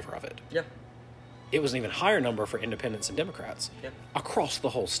were in favor of it. Yeah. It was an even higher number for independents and Democrats across the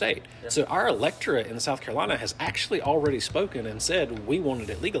whole state. Yeah. So our electorate in South Carolina has actually already spoken and said we wanted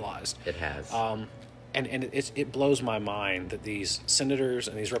it legalized. It has. And it blows my mind that these senators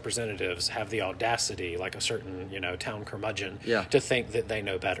and these representatives have the audacity, like a certain town curmudgeon, to think that they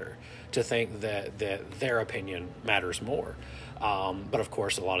know better, to think that their opinion matters more. But of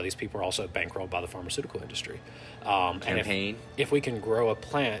course, a lot of these people are also bankrolled by the pharmaceutical industry. Campaign. And if we can grow a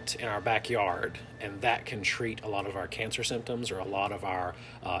plant in our backyard and that can treat a lot of our cancer symptoms or a lot of our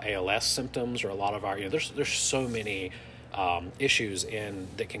ALS symptoms or a lot of our, there's so many issues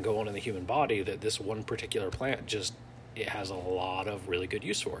that can go on in the human body that this one particular plant it has a lot of really good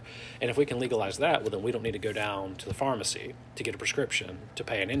use for. And if we can legalize that, well, then we don't need to go down to the pharmacy to get a prescription, to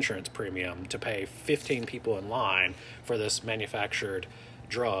pay an insurance premium, to pay 15 people in line for this manufactured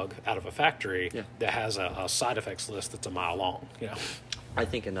drug out of a factory that has a side effects list that's a mile long. I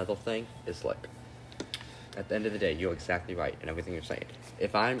think another thing is, like, at the end of the day, you're exactly right in everything you're saying.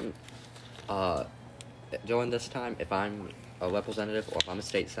 If I'm, during this time, if I'm a representative or if I'm a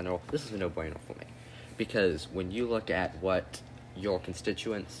state senator, this is a no-brainer for me. Because when you look at what your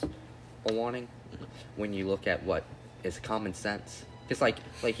constituents are wanting, when you look at what is common sense, because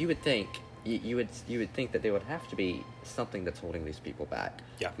like you would think, you would think that there would have to be something that's holding these people back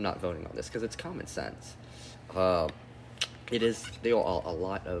from not voting on this, because it's common sense. There are a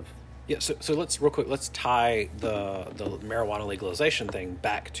lot of... Yeah, so let's tie the marijuana legalization thing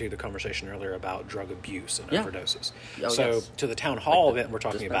back to the conversation earlier about drug abuse and overdoses. To the town hall event we're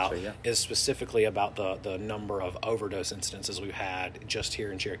talking about is specifically about the number of overdose incidences we've had just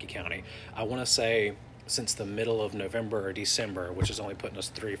here in Cherokee County. I want to say since the middle of November or December, which is only putting us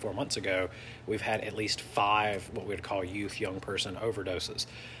 3 or 4 months ago, we've had at least 5 what we would call young person overdoses.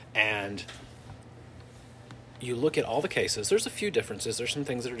 And you look at all the cases, there's a few differences. There's some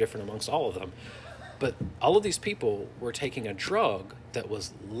things that are different amongst all of them. But all of these people were taking a drug that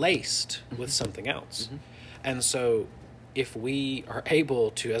was laced with something else. Mm-hmm. And so if we are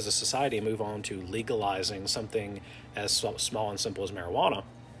able to, as a society, move on to legalizing something as small and simple as marijuana,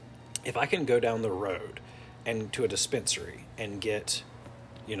 if I can go down the road and to a dispensary and get,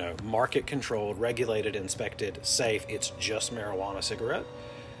 market controlled, regulated, inspected, safe. It's just marijuana cigarette.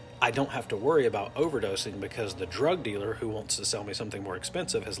 I don't have to worry about overdosing because the drug dealer who wants to sell me something more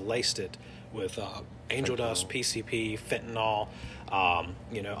expensive has laced it with angel dust, PCP, fentanyl,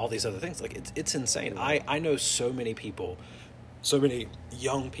 all these other things. Like it's insane. I know so many people, so many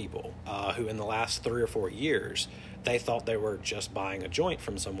young people who in the last 3 or 4 years, they thought they were just buying a joint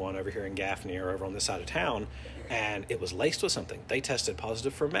from someone over here in Gaffney or over on this side of town, and it was laced with something. They tested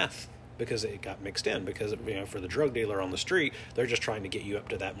positive for meth because it got mixed in, because for the drug dealer on the street, they're just trying to get you up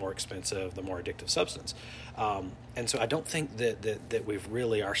to that more expensive, the more addictive substance. And so I don't think that we've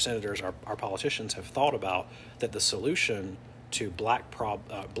really, our senators, our politicians have thought about that the solution to black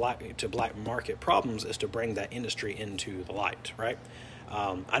market problems is to bring that industry into the light, right?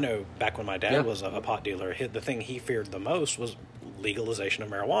 I know back when my dad was a pot dealer, the thing he feared the most was legalization of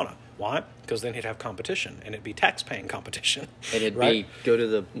marijuana. Why? Because then he'd have competition, and it'd be tax-paying competition. And it'd right? be go to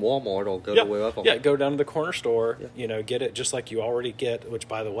the Walmart or go to wherever. Yeah, go down to the corner store, get it just like you already get, which,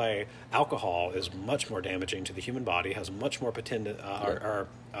 by the way, alcohol is much more damaging to the human body, has much more potential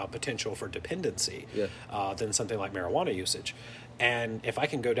for dependency than something like marijuana usage. And if I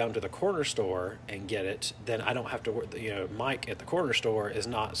can go down to the corner store and get it, then I don't have to. Mike at the corner store is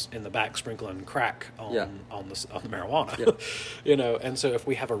not in the back sprinkling crack on the marijuana. And so if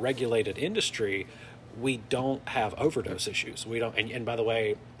we have a regulated industry, we don't have overdose issues. We don't. And by the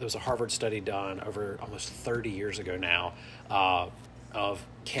way, there was a Harvard study done over almost 30 years ago now of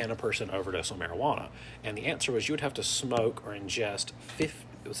can a person overdose on marijuana, and the answer was you would have to smoke or ingest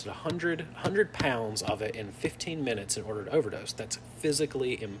 100 pounds of it in 15 minutes in order to overdose. That's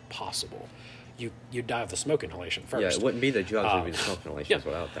physically impossible. You die of the smoke inhalation first. Yeah, it wouldn't be the drugs, it would be the smoke inhalation is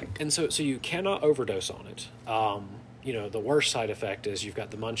what I would think. And so you cannot overdose on it. The worst side effect is you've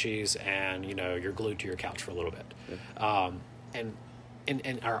got the munchies and, you're glued to your couch for a little bit.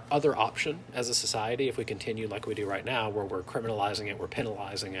 And our other option as a society, if we continue like we do right now, where we're criminalizing it, we're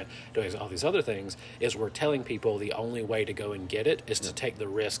penalizing it, doing all these other things, is we're telling people the only way to go and get it is to take the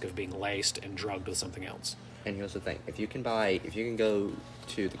risk of being laced and drugged with something else. And here's the thing: if you can go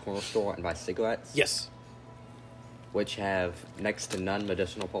to the corner store and buy cigarettes, yes, which have next to none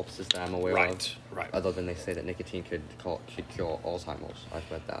medicinal purposes that I'm aware of, right. Other than they say that nicotine could cure Alzheimer's. I've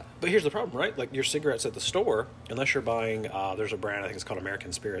read that. But here's the problem, right? Like your cigarettes at the store, unless you're buying, there's a brand, I think it's called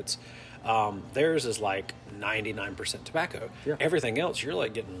American Spirits, theirs is like 99% tobacco. Yeah. Everything else, you're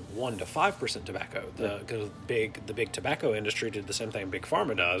like getting 1 to 5% tobacco. Because the big tobacco industry did the same thing Big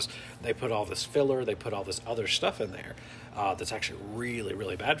Pharma does. They put all this filler, they put all this other stuff in there that's actually really,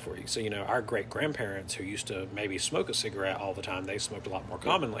 really bad for you. So, our great-grandparents who used to maybe smoke a cigarette all the time, they smoked a lot more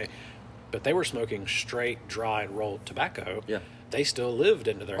commonly, but they were smoking straight, dried, rolled tobacco. Yeah. They still lived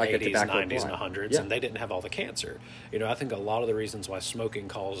into their 80s, 90s, and 100s, and they didn't have all the cancer. I think a lot of the reasons why smoking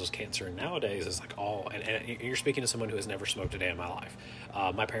causes cancer nowadays is like and you're speaking to someone who has never smoked a day in my life.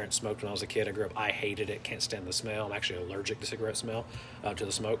 My parents smoked when I was a kid. I grew up, I hated it, can't stand the smell. I'm actually allergic to cigarette smell, to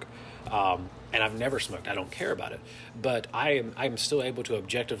the smoke. And I've never smoked. I don't care about it. But I'm still able to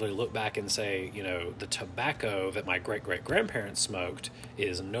objectively look back and say, the tobacco that my great-great-grandparents smoked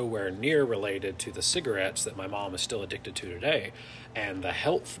is nowhere near related to the cigarettes that my mom is still addicted to today. And the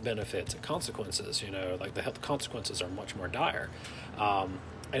health benefits and consequences, the health consequences are much more dire. And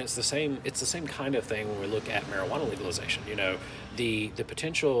it's the same kind of thing when we look at marijuana legalization. The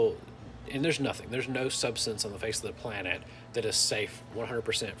potential, and there's no substance on the face of the planet that is safe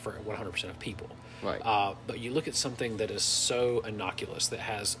 100% for 100% of people. Right. But you look at something that is so innocuous, that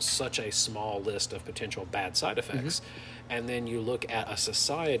has such a small list of potential bad side effects, and then you look at a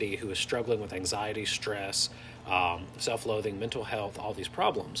society who is struggling with anxiety, stress, self-loathing, mental health, all these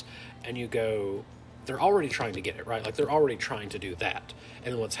problems, and you go, they're already trying to get it, right? Like they're already trying to do that.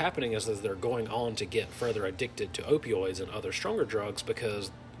 And what's happening is they're going on to get further addicted to opioids and other stronger drugs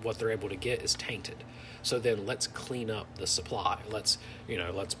because what they're able to get is tainted. So then let's clean up the supply. Let's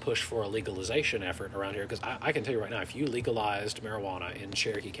push for a legalization effort around here. Because I can tell you right now, if you legalized marijuana in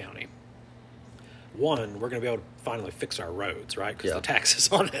Cherokee County, one, we're going to be able to finally fix our roads, right? Because the taxes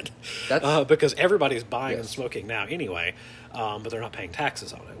on it. Because everybody's buying and smoking now anyway, but they're not paying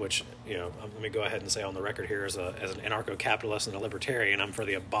taxes on it, which, let me go ahead and say on the record here as an anarcho-capitalist and a libertarian, I'm for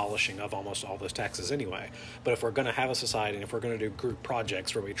the abolishing of almost all those taxes anyway. But if we're going to have a society, and if we're going to do group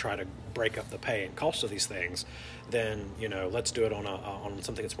projects where we try to break up the pay and cost of these things, then, let's do it on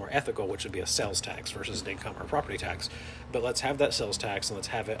something that's more ethical, which would be a sales tax versus an income or property tax. But let's have that sales tax, and let's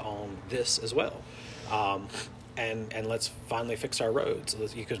have it on this as well. and let's finally fix our roads.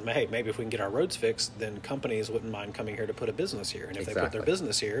 Because hey, maybe if we can get our roads fixed, then companies wouldn't mind coming here to put a business here. And if they put their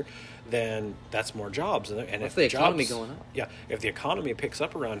business here, then that's more jobs. And if the economy going up, if the economy picks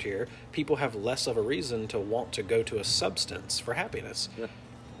up around here, people have less of a reason to want to go to a substance for happiness. Yeah.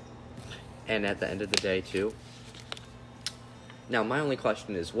 And at the end of the day, too. Now, my only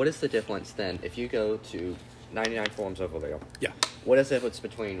question is, what is the difference then if you go to 99 Forms over there? Yeah. What is the difference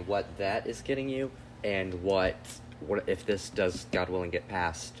between what that is getting you and what if this does, God willing, get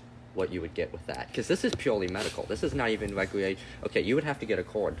passed, what you would get with that? Because this is purely medical. This is not even recreation. Okay, you would have to get a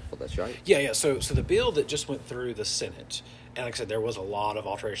cord for this, right? Yeah. So the bill that just went through the Senate, and like I said, there was a lot of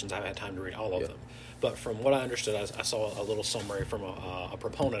alterations. I haven't had time to read all of them. But from what I understood, I saw a little summary from a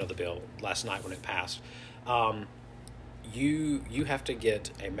proponent of the bill last night when it passed. You have to get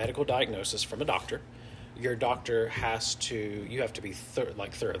a medical diagnosis from a doctor. Your doctor you have to be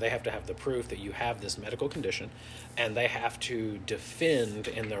thorough. They have to have the proof that you have this medical condition, and they have to defend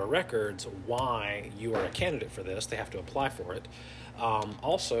in their records why you are a candidate for this. They have to apply for it.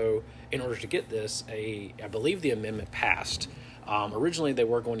 Also, in order to get this, I believe the amendment passed. Originally, they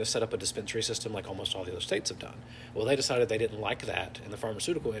were going to set up a dispensary system like almost all the other states have done. Well, they decided they didn't like that, and the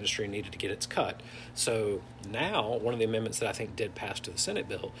pharmaceutical industry needed to get its cut. So now, one of the amendments that I think did pass to the Senate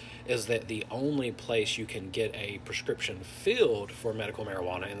bill is that the only place you can get a prescription filled for medical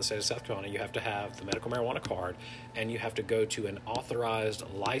marijuana in the state of South Carolina, you have to have the medical marijuana card, and you have to go to an authorized,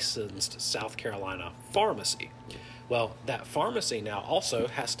 licensed South Carolina pharmacy. Well, that pharmacy now also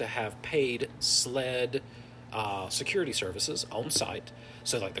has to have paid SLED security services on site,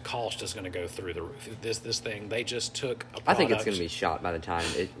 so like the cost is going to go through the roof. This thing, they just took a product. I think it's going to be shot by the time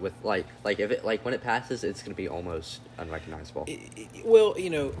with when it passes, it's going to be almost unrecognizable. Well,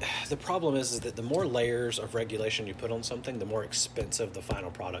 the problem is that the more layers of regulation you put on something, the more expensive the final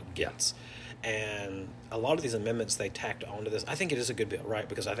product gets. And a lot of these amendments they tacked onto this, I think it is a good bill, right?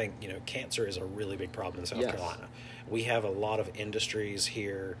 Because I think cancer is a really big problem in South Carolina. We have a lot of industries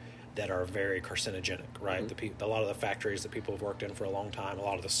here that are very carcinogenic, right? Mm-hmm. A lot of the factories that people have worked in for a long time, a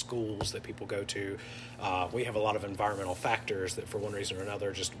lot of the schools that people go to, we have a lot of environmental factors that for one reason or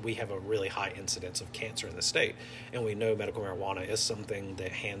another, we have a really high incidence of cancer in the state. And we know medical marijuana is something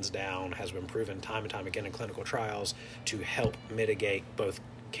that hands down has been proven time and time again in clinical trials to help mitigate both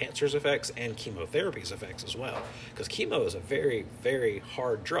cancer's effects and chemotherapy's effects as well. Because chemo is a very, very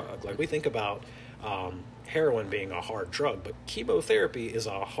hard drug. Like we think about heroin being a hard drug, but chemotherapy is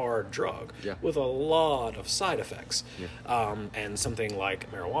a hard drug with a lot of side effects. And something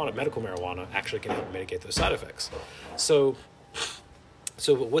like medical marijuana, actually can help mitigate those side effects. So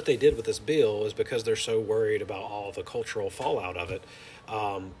what they did with this bill is, because they're so worried about all the cultural fallout of it,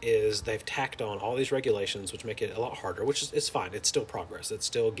 is they've tacked on all these regulations, which make it a lot harder, which is fine. It's still progress. It's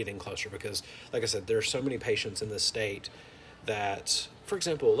still getting closer because, like I said, there are so many patients in this state that, for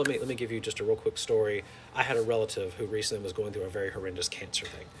example, let me give you just a real quick story. I had a relative who recently was going through a very horrendous cancer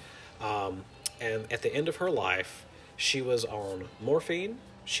thing. And at the end of her life, she was on morphine,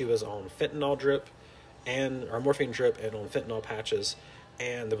 she was on fentanyl drip, or morphine drip and on fentanyl patches,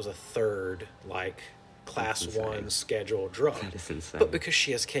 and there was a third, class 1 scheduled drug. That is insane. But because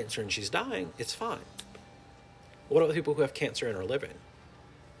she has cancer and she's dying, it's fine. What about the people who have cancer and are living?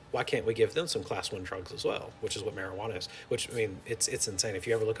 Why can't we give them some class 1 drugs as well, which is what marijuana is? Which, I mean, it's insane. If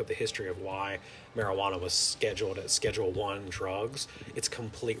you ever look up the history of why marijuana was scheduled as Schedule 1 drugs, it's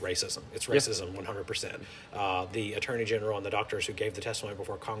complete racism. It's racism 100%. The Attorney General and the doctors who gave the testimony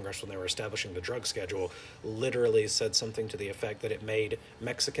before Congress when they were establishing the drug schedule literally said something to the effect that it made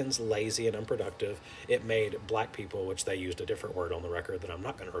Mexicans lazy and unproductive. It made black people, which they used a different word on the record that I'm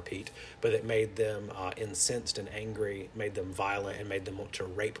not going to repeat, but it made them incensed and angry, made them violent, and made them want to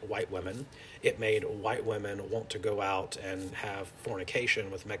rape white women. It made white women want to go out and have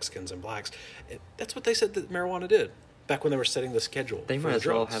fornication with Mexicans and blacks. That's what they said that marijuana did back when they were setting the schedule. They might as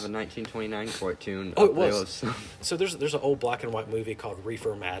well have a 1929 cartoon. Oh, it was. So there's an old black and white movie called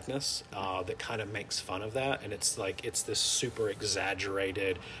Reefer Madness that kind of makes fun of that, and it's this super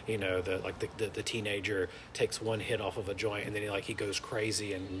exaggerated, the teenager takes one hit off of a joint and then he goes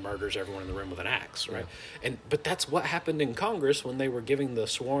crazy and murders everyone in the room with an axe, right? But that's what happened in Congress when they were giving the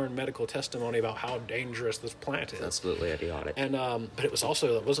sworn medical testimony about how dangerous this plant is. It's absolutely idiotic. And but it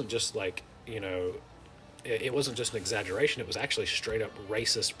wasn't just it wasn't just an exaggeration. It was actually straight up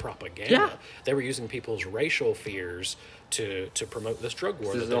racist propaganda. Yeah. They were using people's racial fears to promote this drug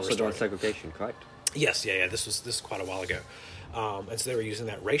war. This is also during segregation, correct? Yes, yeah. This was quite a while ago. And so they were using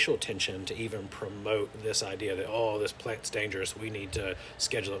that racial tension to even promote this idea that, this plant's dangerous. We need to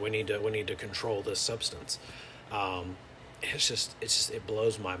schedule it. We need to control this substance. it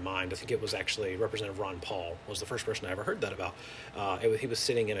blows my mind. I think it was actually Representative Ron Paul was the first person I ever heard that about. He was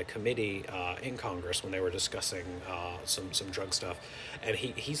sitting in a committee in Congress when they were discussing some drug stuff, and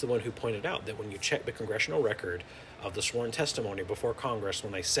he's the one who pointed out that when you check the congressional record of the sworn testimony before Congress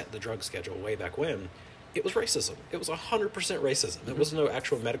when they set the drug schedule way back when, it was racism. It was 100% racism. There was no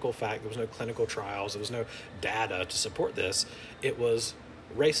actual medical fact. There was no clinical trials. There was no data to support this. It was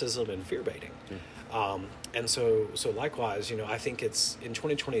racism and fear baiting. And so likewise, I think it's in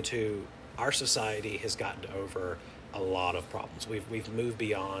 2022, our society has gotten over a lot of problems. We've moved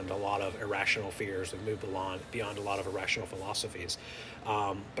beyond a lot of irrational fears. We've moved beyond a lot of irrational philosophies.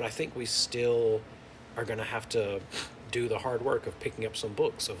 But I think we still are going to have to do the hard work of picking up some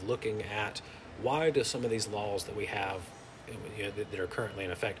books, of looking at why do some of these laws that we have that are currently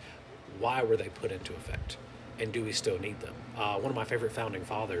in effect, why were they put into effect? And do we still need them? One of my favorite founding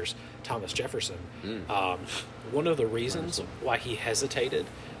fathers, Thomas Jefferson, one of the reasons why he hesitated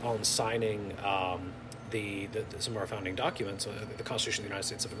on signing some of our founding documents, the Constitution of the United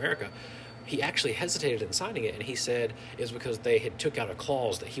States of America, he actually hesitated in signing it, and he said is because they had took out a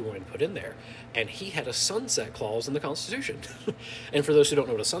clause that he wanted to put in there, and he had a sunset clause in the Constitution. And for those who don't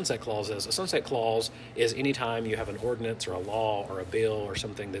know what a sunset clause is, a sunset clause is any time you have an ordinance or a law or a bill or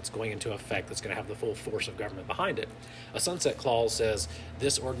something that's going into effect that's going to have the full force of government behind it. A sunset clause says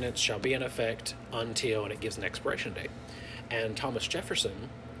this ordinance shall be in effect until, and it gives an expiration date. And Thomas Jefferson,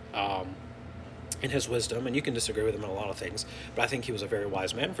 in his wisdom, and you can disagree with him on a lot of things, but I think he was a very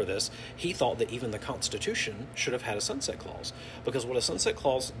wise man for this. He thought that even the Constitution should have had a sunset clause, because what a sunset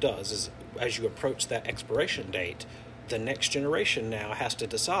clause does is, as you approach that expiration date, the next generation now has to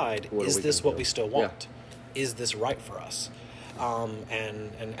decide, is this what we still want? Yeah. Is this right for us?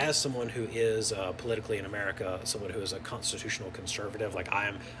 And as someone who is politically in America, someone who is a constitutional conservative, like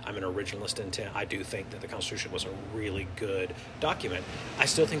I'm an originalist intent, I do think that the Constitution was a really good document. I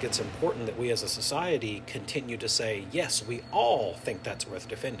still think it's important that we as a society continue to say, yes, we all think that's worth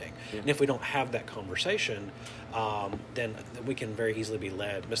defending. Yeah. And if we don't have that conversation, then we can very easily be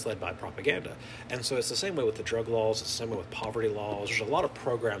misled by propaganda. And so it's the same way with the drug laws, it's the same way with poverty laws. There's a lot of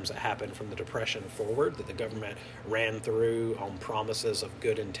programs that happened from the Depression forward that the government ran through on promises of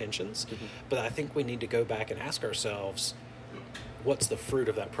good intentions. Mm-hmm. But I think we need to go back and ask ourselves, what's the fruit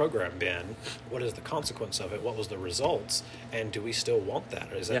of that program been? What is the consequence of it? What was the results? And do we still want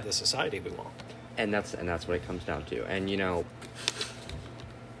that? Or is that the society we want? And that's what it comes down to. And,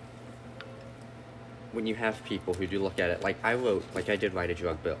 when you have people who do look at it, I did write a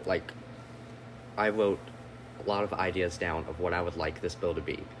drug bill. I wrote a lot of ideas down of what I would like this bill to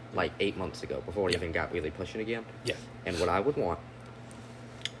be, 8 months ago, before it even got really pushing again. Yeah. And what I would want,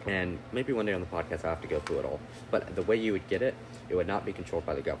 and maybe one day on the podcast I'll have to go through it all, but the way you would get it, it would not be controlled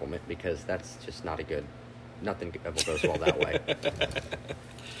by the government, because that's just not nothing ever goes well that way.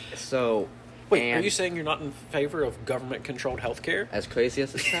 So... Wait, are you saying you're not in favor of government-controlled health care? As crazy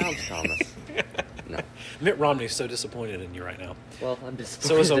as it sounds, Thomas. No. Mitt Romney's so disappointed in you right now. Well, I'm disappointed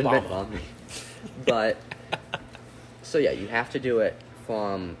so is in Obama. Mitt Romney. But, so yeah, you have to do it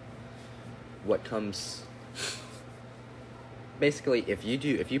from what comes... Basically, if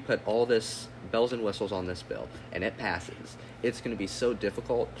you put all this bells and whistles on this bill, and it passes, it's going to be so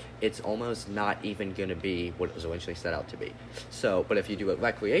difficult, it's almost not even going to be what it was originally set out to be. So, but if you do it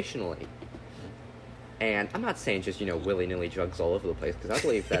recreationally, and I'm not saying just, willy-nilly drugs all over the place, because I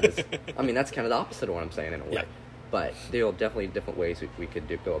believe that is, that's kind of the opposite of what I'm saying in a way. Yeah. But there are definitely different ways we could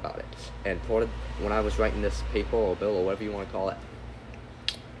go about it. And part of, when I was writing this paper or bill or whatever you want to call it,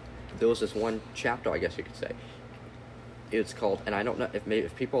 there was this one chapter, I guess you could say. It's called, and I don't know,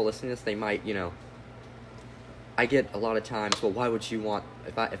 if people are listening to this, they might, I get a lot of times, well, why would you want,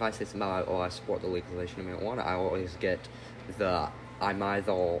 if I say something about, I support the legalization of marijuana, I always get I'm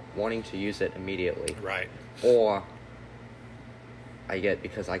either wanting to use it immediately, right, or I get,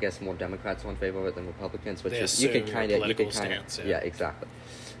 because I guess more Democrats are in favor of it than Republicans, which is, you could kind of, yeah, exactly.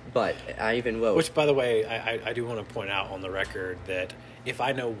 But I even wrote, which, by the way, I do want to point out on the record that if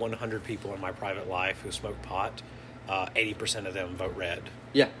I know 100 people in my private life who smoke pot, 80% of them vote red.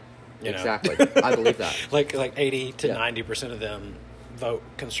 Yeah, exactly. I believe that. like 80 to 90% of them vote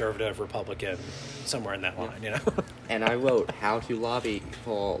conservative, Republican, somewhere in that line, And I wrote how to lobby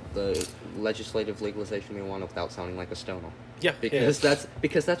for the legislative legalization of marijuana without sounding like a stoner. Yeah, because that's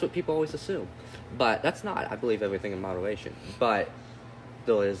what people always assume, but that's not. I believe everything in moderation, but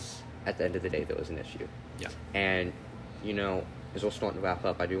there is, at the end of the day, there is an issue. Yeah, and as we're starting to wrap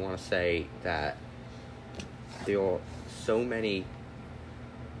up, I do want to say that there are so many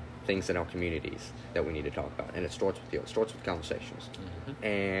things in our communities that we need to talk about, and it starts with conversations. Mm-hmm.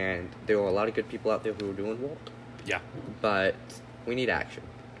 And there are a lot of good people out there who are doing work, Yeah. But we need action.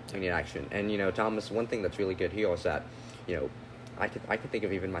 We need action. And, Thomas, one thing that's really good here is that, I could think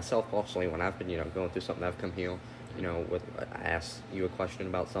of even myself personally when I've been, going through something. I've come here, I ask you a question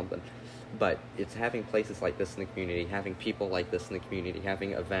about something. But it's having places like this in the community, having people like this in the community,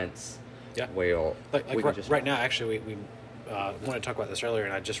 having events where we can just... Right now, actually, we wanted to talk about this earlier,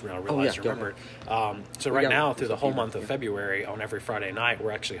 and I just realized I remembered. So right now, through the whole month of February, on every Friday night,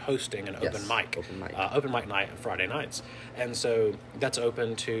 we're actually hosting an open mic night on Friday nights. And so that's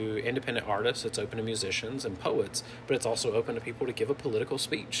open to independent artists, it's open to musicians and poets, but it's also open to people to give a political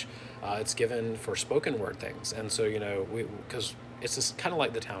speech. It's given for spoken word things. And so, because it's just kind of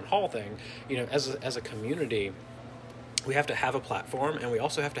like the town hall thing, as a community, we have to have a platform, and we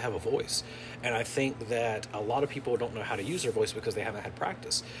also have to have a voice. And I think that a lot of people don't know how to use their voice because they haven't had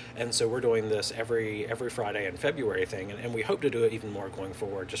practice. And so we're doing this every Friday in February thing, and we hope to do it even more going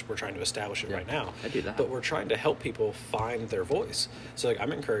forward. Just we're trying to establish it right now. I do that. But we're trying to help people find their voice. So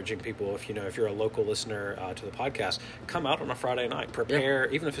I'm encouraging people, if you're a local listener to the podcast, come out on a Friday night. Prepare,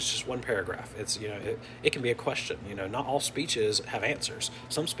 even if it's just one paragraph. It's it can be a question. Not all speeches have answers.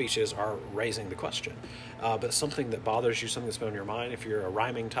 Some speeches are raising the question. But something that bothers you, something that's been on your mind, if you're a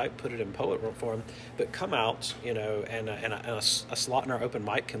rhyming type, put it in poet form. But come out, and a slot in our open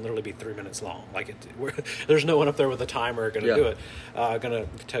mic can literally be 3 minutes long. There's no one up there with a timer going to do it. Going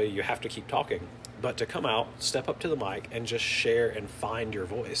to tell you have to keep talking. But to come out, step up to the mic, and just share and find your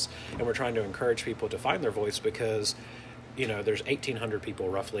voice. And we're trying to encourage people to find their voice because, there's 1,800 people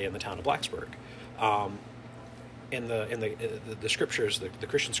roughly in the town of Blacksburg. In the scriptures, the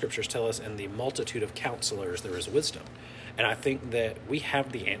Christian scriptures tell us, in the multitude of counselors there is wisdom. And I think that we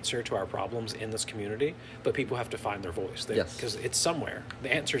have the answer to our problems in this community, but people have to find their voice. Because it's somewhere.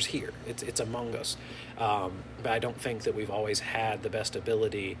 The answer's here. It's among us. But I don't think that we've always had the best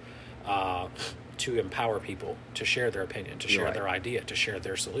ability to empower people, to share their opinion, to share their idea, to share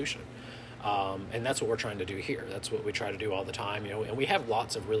their solution. And that's what we're trying to do here. That's what we try to do all the time, and we have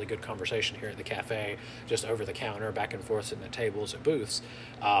lots of really good conversation here at the cafe, just over the counter, back and forth, sitting at tables, at booths.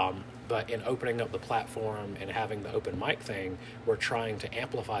 But in opening up the platform and having the open mic thing, we're trying to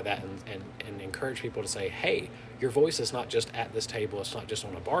amplify that and encourage people to say, hey, your voice is not just at this table, it's not just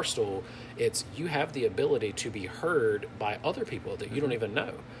on a bar stool, it's you have the ability to be heard by other people that you don't even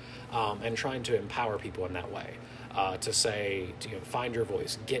know, and trying to empower people in that way. To say, find your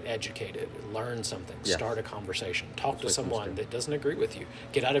voice, get educated, learn something, start a conversation, talk to someone that doesn't agree with you,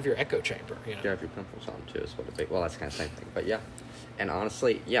 get out of your echo chamber. Get out of your comfort zone too is what a big. Well, that's kind of the same thing, but and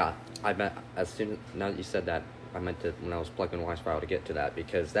honestly, I bet now that you said that, I meant to when I was plugging Wi-Fi to get to that,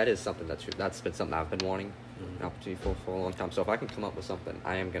 because that is something that's been something I've been wanting an opportunity for a long time. So if I can come up with something,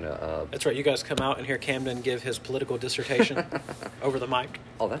 I am gonna. That's right. You guys come out and hear Camden give his political dissertation over the mic.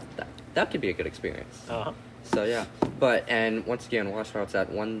 Oh, that could be a good experience. Uh-huh. So and once again, Washfowl's at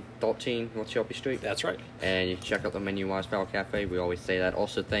 113 North Shelby Street. That's right. And you can check out the menu, Washfowl Cafe. We always say that.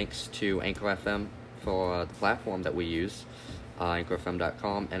 Also, thanks to Anchor FM for the platform that we use,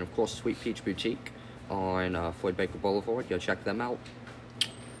 anchorfm.com, and of course, Sweet Peach Boutique on Floyd Baker Boulevard. Go check them out.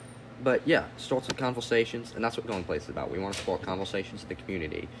 But start some conversations, and that's what Going Place is about. We want to spark conversations in the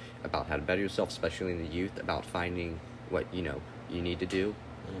community about how to better yourself, especially in the youth, about finding what you need to do.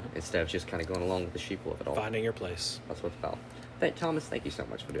 Instead of just kind of going along with the sheeple of it all. Finding your place. That's what it's about. Thomas, thank you so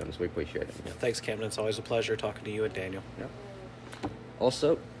much for doing this. We appreciate it. Yeah, thanks, Camden. It's always a pleasure talking to you and Daniel.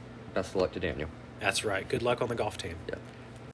 Also, best of luck to Daniel. That's right. Good luck on the golf team. Yeah.